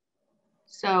hospitalized.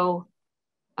 So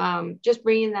just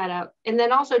bringing that up. And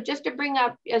then also just to bring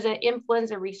up as an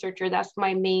influenza researcher, that's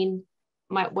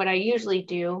what I usually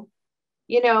do.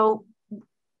 You know,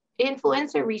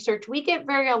 influenza research, we get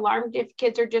very alarmed if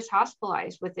kids are just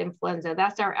hospitalized with influenza.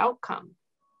 That's our outcome,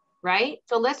 right?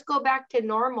 So let's go back to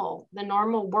normal, the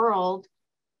normal world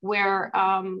where,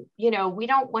 you know, we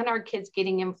don't want our kids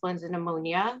getting influenza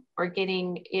pneumonia or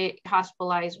getting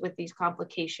hospitalized with these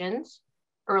complications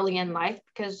early in life,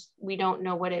 because we don't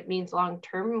know what it means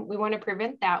long-term. We want to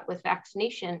prevent that with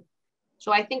vaccination.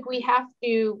 So I think we have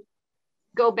to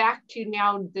go back to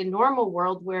now the normal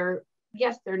world where,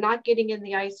 yes, they're not getting in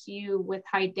the ICU with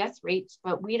high death rates,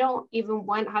 but we don't even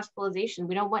want hospitalization.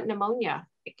 We don't want pneumonia.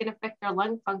 It can affect their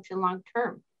lung function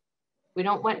long-term. We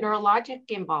don't want neurologic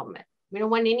involvement. We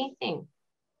don't want anything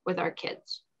with our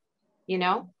kids, you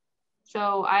know?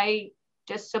 So I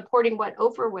just supporting what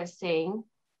Ofer was saying.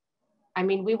 I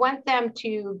mean, we want them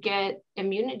to get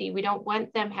immunity. We don't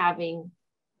want them having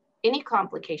any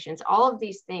complications. All of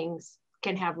these things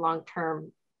can have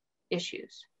long-term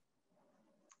issues.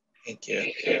 Thank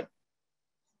you.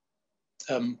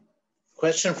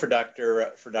 Question for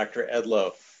Dr.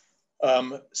 Edlow.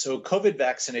 So COVID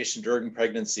vaccination during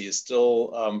pregnancy is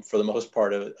still, for the most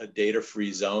part, a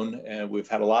data-free zone. And we've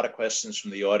had a lot of questions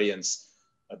from the audience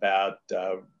about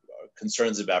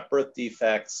concerns about birth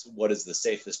defects. What is the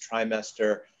safest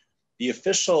trimester? The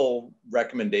official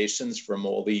recommendations from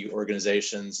all the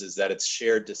organizations is that it's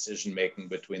shared decision-making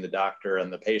between the doctor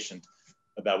and the patient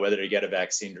about whether to get a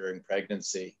vaccine during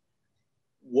pregnancy.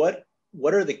 What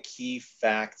are the key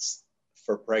facts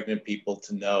for pregnant people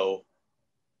to know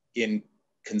in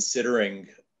considering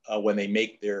when they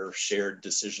make their shared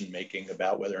decision-making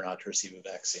about whether or not to receive a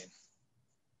vaccine?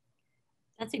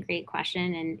 That's a great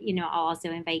question. And, you know, I'll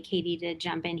also invite Katie to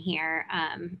jump in here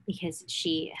because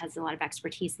she has a lot of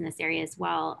expertise in this area as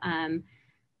well.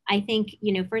 I think,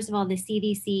 you know, first of all, the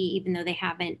CDC, even though they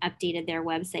haven't updated their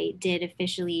website, did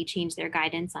officially change their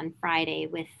guidance on Friday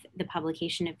with the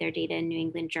publication of their data in New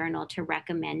England Journal to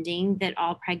recommending that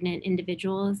all pregnant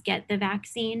individuals get the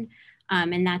vaccine.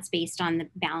 And that's based on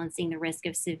balancing the risk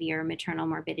of severe maternal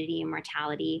morbidity and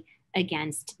mortality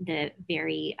against the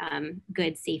very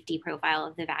good safety profile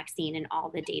of the vaccine and all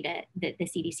the data that the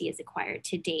CDC has acquired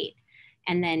to date.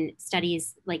 And then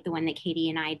studies like the one that Katie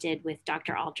and I did with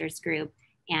Dr. Alter's group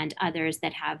and others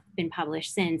that have been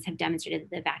published since have demonstrated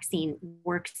that the vaccine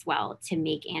works well to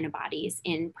make antibodies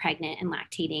in pregnant and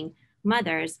lactating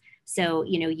mothers. So,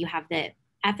 you know, you have the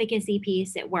efficacy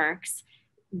piece, it works.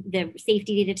 The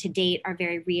safety data to date are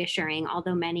very reassuring,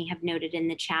 although many have noted in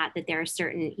the chat that there are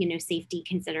certain, you know, safety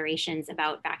considerations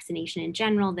about vaccination in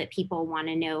general that people want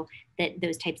to know that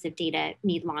those types of data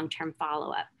need long-term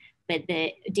follow-up. But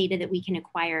the data that we can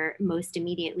acquire most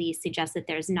immediately suggests that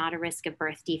there's not a risk of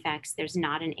birth defects, there's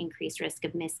not an increased risk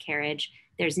of miscarriage,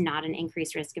 there's not an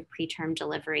increased risk of preterm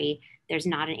delivery, there's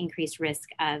not an increased risk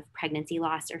of pregnancy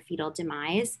loss or fetal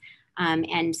demise.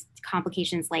 And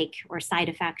complications or side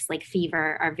effects like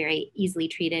fever are very easily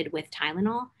treated with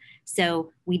Tylenol.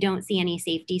 So we don't see any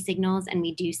safety signals and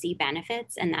we do see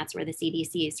benefits, and that's where the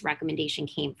CDC's recommendation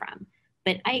came from.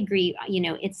 But I agree, you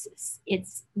know,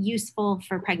 it's useful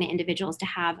for pregnant individuals to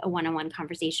have a one-on-one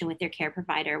conversation with their care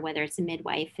provider, whether it's a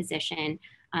midwife, physician,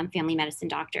 family medicine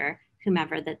doctor,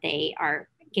 whomever that they are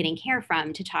getting care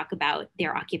from, to talk about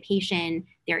their occupation,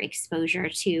 their exposure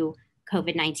to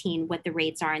COVID-19, what the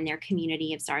rates are in their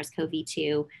community of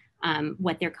SARS-CoV-2,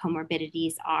 what their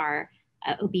comorbidities are,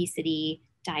 obesity,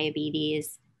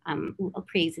 diabetes,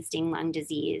 pre-existing lung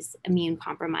disease, immune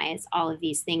compromise. All of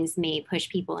these things may push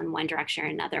people in one direction or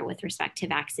another with respect to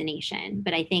vaccination.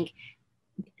 But I think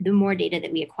the more data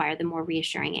that we acquire, the more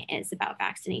reassuring it is about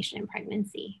vaccination and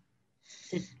pregnancy.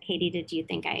 Katie, did you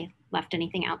think I left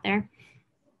anything out there?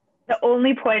 The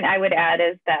only point I would add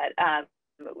is that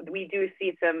We do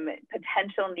see some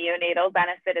potential neonatal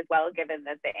benefit as well, given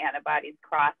that the antibodies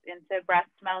cross into breast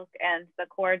milk and the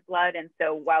cord blood. And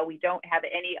so while we don't have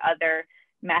any other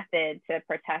method to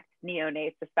protect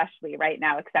neonates, especially right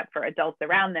now, except for adults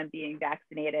around them being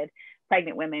vaccinated,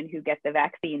 pregnant women who get the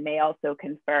vaccine may also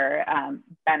confer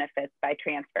benefits by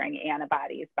transferring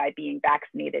antibodies by being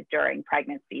vaccinated during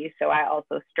pregnancy. So I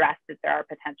also stress that there are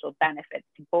potential benefits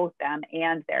to both them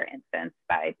and their infants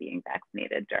by being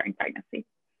vaccinated during pregnancy.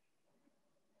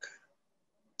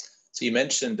 So you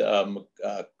mentioned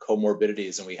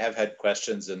comorbidities, and we have had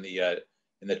questions in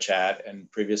the chat and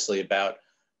previously about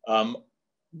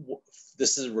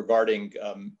this is regarding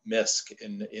MISC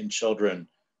in children.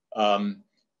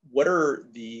 What are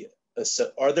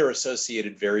there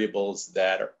associated variables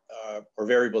that or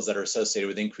variables that are associated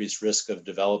with increased risk of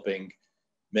developing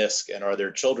MISC, and are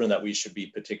there children that we should be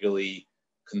particularly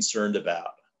concerned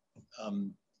about?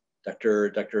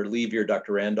 Dr. Levy or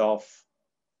Dr. Randolph?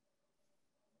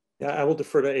 Yeah, I will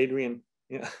defer to Adrienne.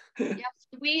 Yeah. Yes,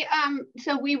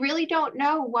 so we really don't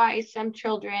know why some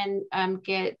children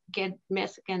get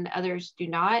MISC and others do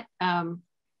not.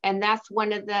 And that's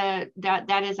one of that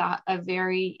is a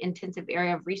very intensive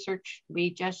area of research.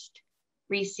 We just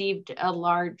received a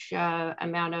large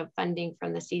amount of funding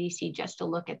from the CDC just to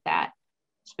look at that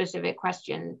specific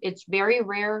question. It's very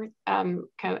rare,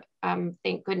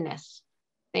 thank goodness.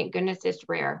 Thank goodness it's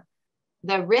rare.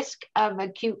 The risk of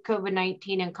acute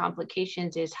COVID-19 and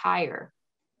complications is higher.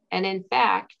 And in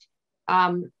fact,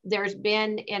 there's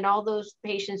been in all those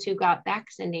patients who got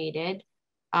vaccinated,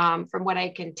 from what I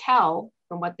can tell,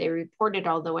 from what they reported,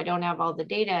 although I don't have all the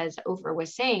data, as Ofer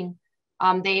was saying,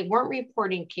 they weren't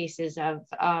reporting cases of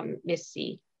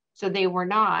MIS-C. So they were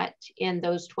not in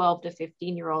those 12 to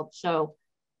 15-year-olds. So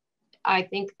I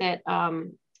think that,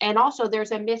 and also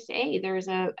there's a MIS-A, there's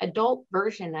an adult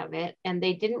version of it, and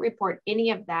they didn't report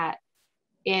any of that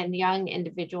in young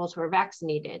individuals who are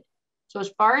vaccinated. So as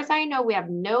far as I know, we have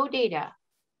no data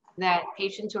that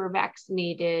patients who are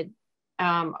vaccinated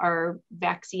or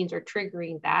vaccines are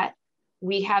triggering that.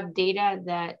 We have data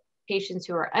that patients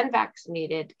who are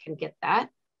unvaccinated can get that.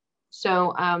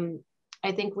 So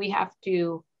I think we have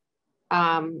to,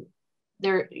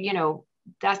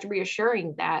 that's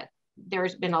reassuring that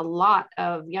there's been a lot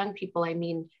of young people. I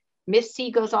mean,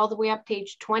 MIS-C goes all the way up to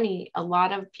age 20. A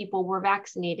lot of people were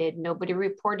vaccinated. Nobody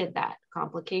reported that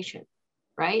complication,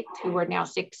 right? Who are now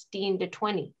 16 to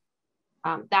 20,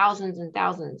 thousands and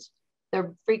thousands.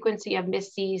 The frequency of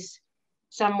MIS-Cs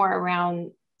somewhere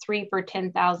around 3 per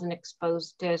 10,000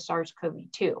 exposed to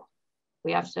SARS-CoV-2.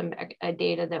 We have some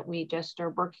data that we just are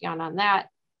working on that,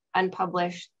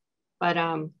 unpublished. But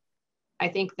I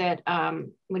think that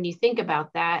when you think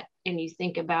about that and you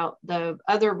think about the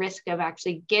other risk of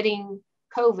actually getting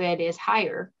COVID is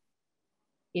higher,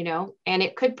 and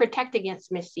it could protect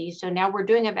against MIS-C. So now we're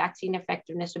doing a vaccine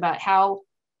effectiveness about how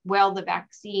well the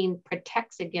vaccine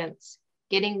protects against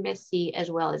getting MIS-C as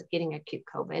well as getting acute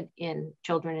COVID in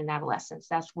children and adolescents.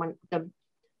 That's the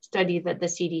study that the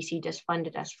CDC just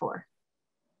funded us for.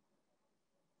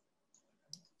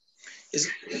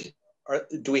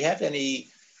 Do we have any,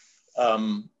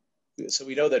 so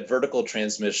we know that vertical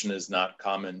transmission is not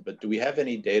common, but do we have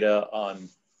any data on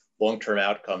long-term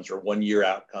outcomes or one-year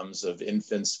outcomes of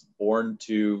infants born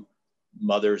to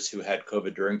mothers who had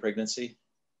COVID during pregnancy?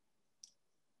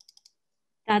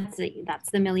 That's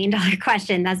the million-dollar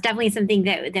question. That's definitely something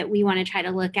that we want to try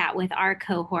to look at with our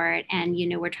cohort. And,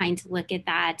 we're trying to look at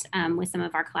that with some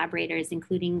of our collaborators,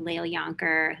 including Lael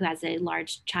Yonker, who has a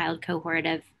large child cohort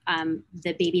of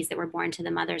the babies that were born to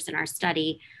the mothers in our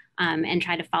study, and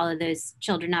try to follow those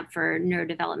children up for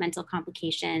neurodevelopmental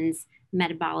complications,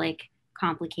 metabolic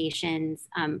complications.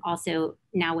 Also,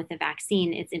 now with the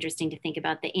vaccine, it's interesting to think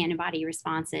about the antibody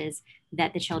responses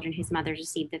that the children whose mothers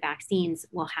received the vaccines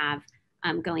will have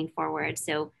going forward.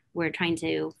 So we're trying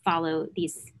to follow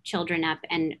these children up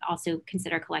and also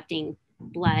consider collecting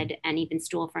blood and even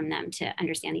stool from them to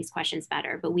understand these questions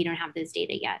better, but we don't have those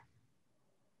data yet.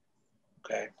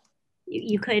 Okay.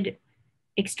 You could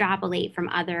extrapolate from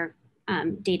other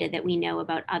data that we know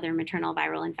about other maternal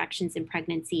viral infections in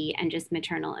pregnancy and just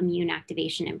maternal immune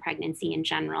activation in pregnancy in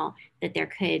general, that there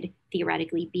could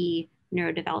theoretically be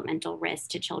neurodevelopmental risk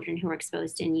to children who are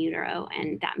exposed in utero,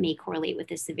 and that may correlate with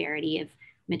the severity of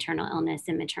maternal illness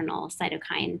and maternal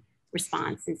cytokine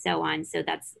response and so on. So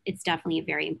it's definitely a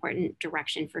very important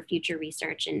direction for future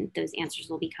research, and those answers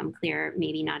will become clear,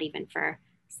 maybe not even for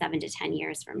 7 to 10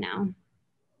 years from now.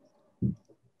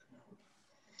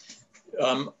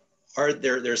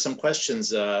 There's some questions,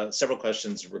 several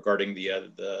questions regarding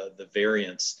the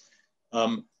variants.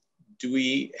 do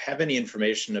we have any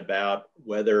information about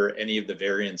whether any of the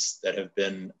variants that have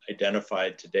been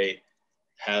identified to date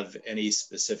have any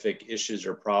specific issues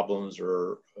or problems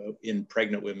or in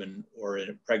pregnant women or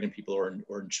in pregnant people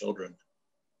or in children?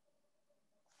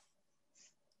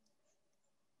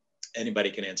 Anybody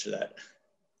can answer that.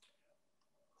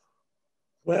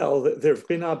 Well, there have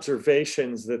been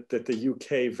observations that the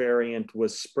UK variant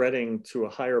was spreading to a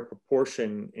higher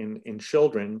proportion in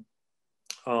children.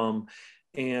 So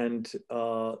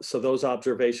those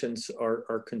observations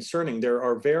are concerning. There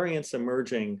are variants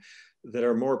emerging that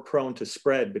are more prone to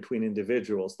spread between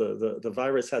individuals. The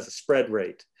virus has a spread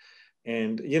rate.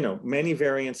 And, you know, many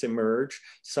variants emerge.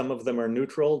 Some of them are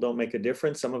neutral, don't make a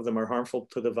difference. Some of them are harmful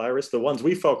to the virus. The ones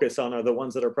we focus on are the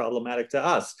ones that are problematic to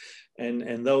us.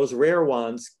 And those rare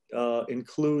ones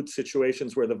include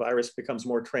situations where the virus becomes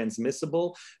more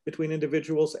transmissible between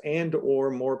individuals and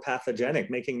or more pathogenic,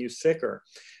 making you sicker.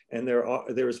 And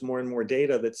there's more and more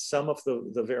data that some of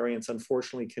the variants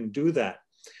unfortunately can do that.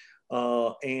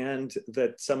 And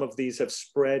that some of these have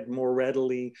spread more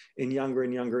readily in younger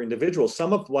and younger individuals.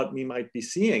 Some of what we might be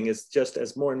seeing is just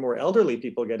as more and more elderly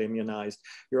people get immunized,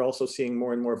 you're also seeing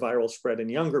more and more viral spread in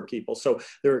younger people. So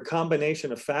there are a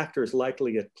combination of factors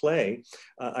likely at play.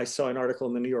 I saw an article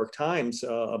in the New York Times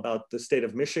about the state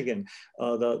of Michigan.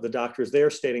 The doctors there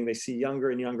stating they see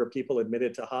younger and younger people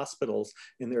admitted to hospitals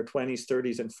in their 20s,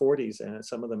 30s, and 40s, and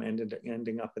some of them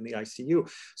ending up in the ICU,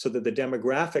 so that the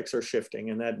demographics are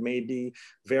shifting, and that may be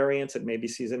variants, it may be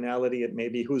seasonality, it may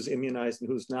be who's immunized and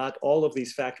who's not. All of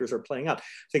these factors are playing out. I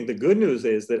think the good news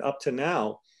is that up to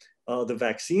now, the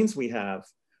vaccines we have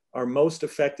are most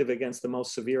effective against the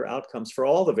most severe outcomes for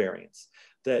all the variants.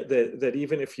 That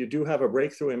even if you do have a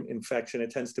breakthrough infection, it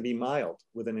tends to be mild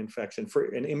with an infection for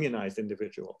an immunized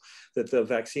individual. That the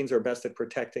vaccines are best at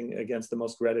protecting against the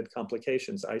most dreaded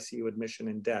complications, ICU admission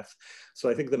and death. So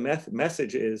I think the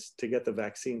message is to get the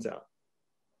vaccines out.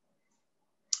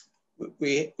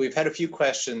 We've had a few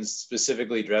questions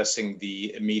specifically addressing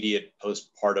the immediate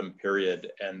postpartum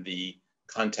period and the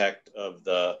contact of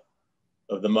the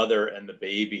mother and the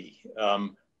baby.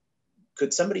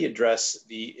 Could somebody address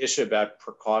the issue about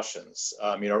precautions?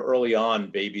 You know, early on,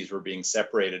 babies were being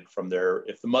separated from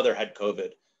if the mother had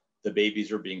COVID, the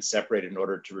babies were being separated in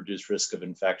order to reduce risk of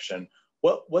infection.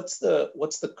 What's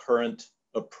the current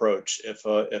approach if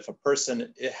a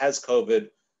person has COVID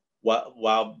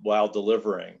while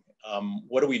delivering?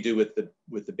 What do we do with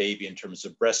the baby in terms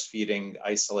of breastfeeding,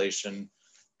 isolation,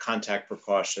 contact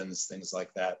precautions, things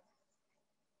like that?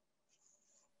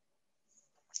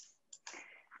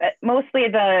 Mostly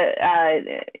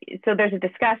so there's a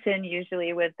discussion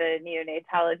usually with the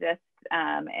neonatologist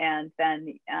and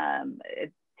then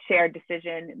shared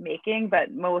decision making,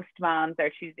 but most moms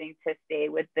are choosing to stay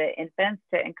with the infants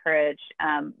to encourage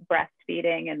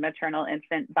breastfeeding and maternal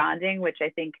infant bonding, which I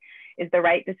think is the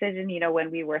right decision. You know,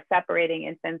 when we were separating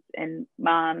infants and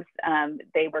moms,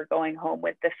 they were going home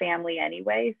with the family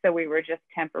anyway. So we were just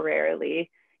temporarily,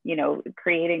 you know,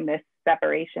 creating this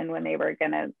separation when they were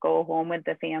going to go home with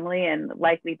the family, and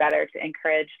likely better to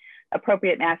encourage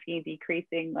appropriate masking,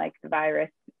 decreasing like the virus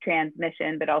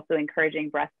transmission, but also encouraging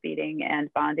breastfeeding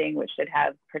and bonding, which should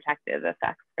have protective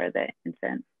effects for the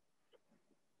infant.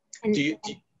 Do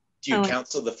you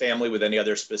counsel the family with any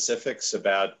other specifics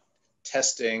about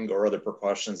testing or other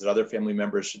precautions that other family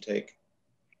members should take?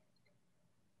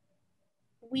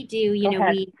 We do, you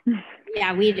know,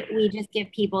 we just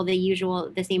give people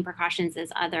the same precautions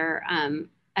as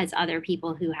other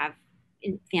people who have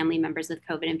family members with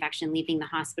COVID infection leaving the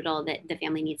hospital, that the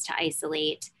family needs to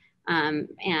isolate,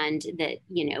 and that,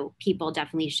 you know, people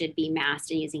definitely should be masked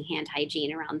and using hand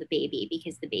hygiene around the baby,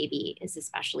 because the baby is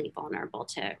especially vulnerable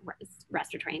to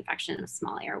respiratory infection of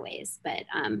small airways. But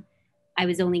I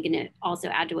was only going to also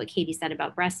add to what Katie said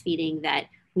about breastfeeding, that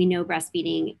we know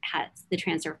breastfeeding has the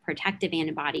transfer of protective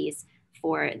antibodies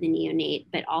for the neonate,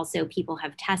 but also people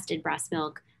have tested breast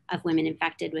milk of women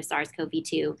infected with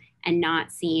SARS-CoV-2 and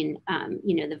not seen,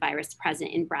 you know, the virus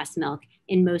present in breast milk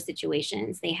in most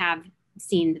situations. They have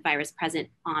seen the virus present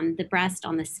on the breast,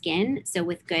 on the skin. So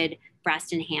with good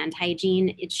breast and hand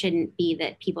hygiene, it shouldn't be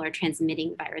that people are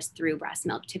transmitting the virus through breast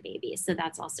milk to babies. So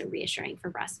that's also reassuring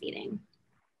for breastfeeding.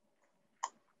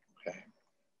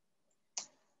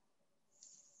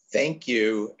 Thank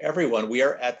you, everyone. We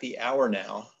are at the hour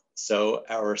now, so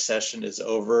our session is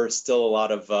over. Still a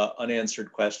lot of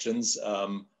unanswered questions,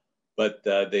 but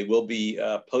they will be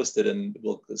posted, and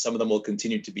some of them will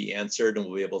continue to be answered, and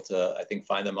we'll be able to, I think,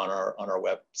 find them on our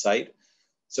website.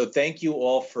 So thank you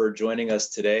all for joining us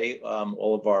today,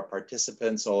 all of our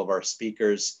participants, all of our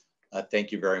speakers.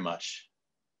 Thank you very much.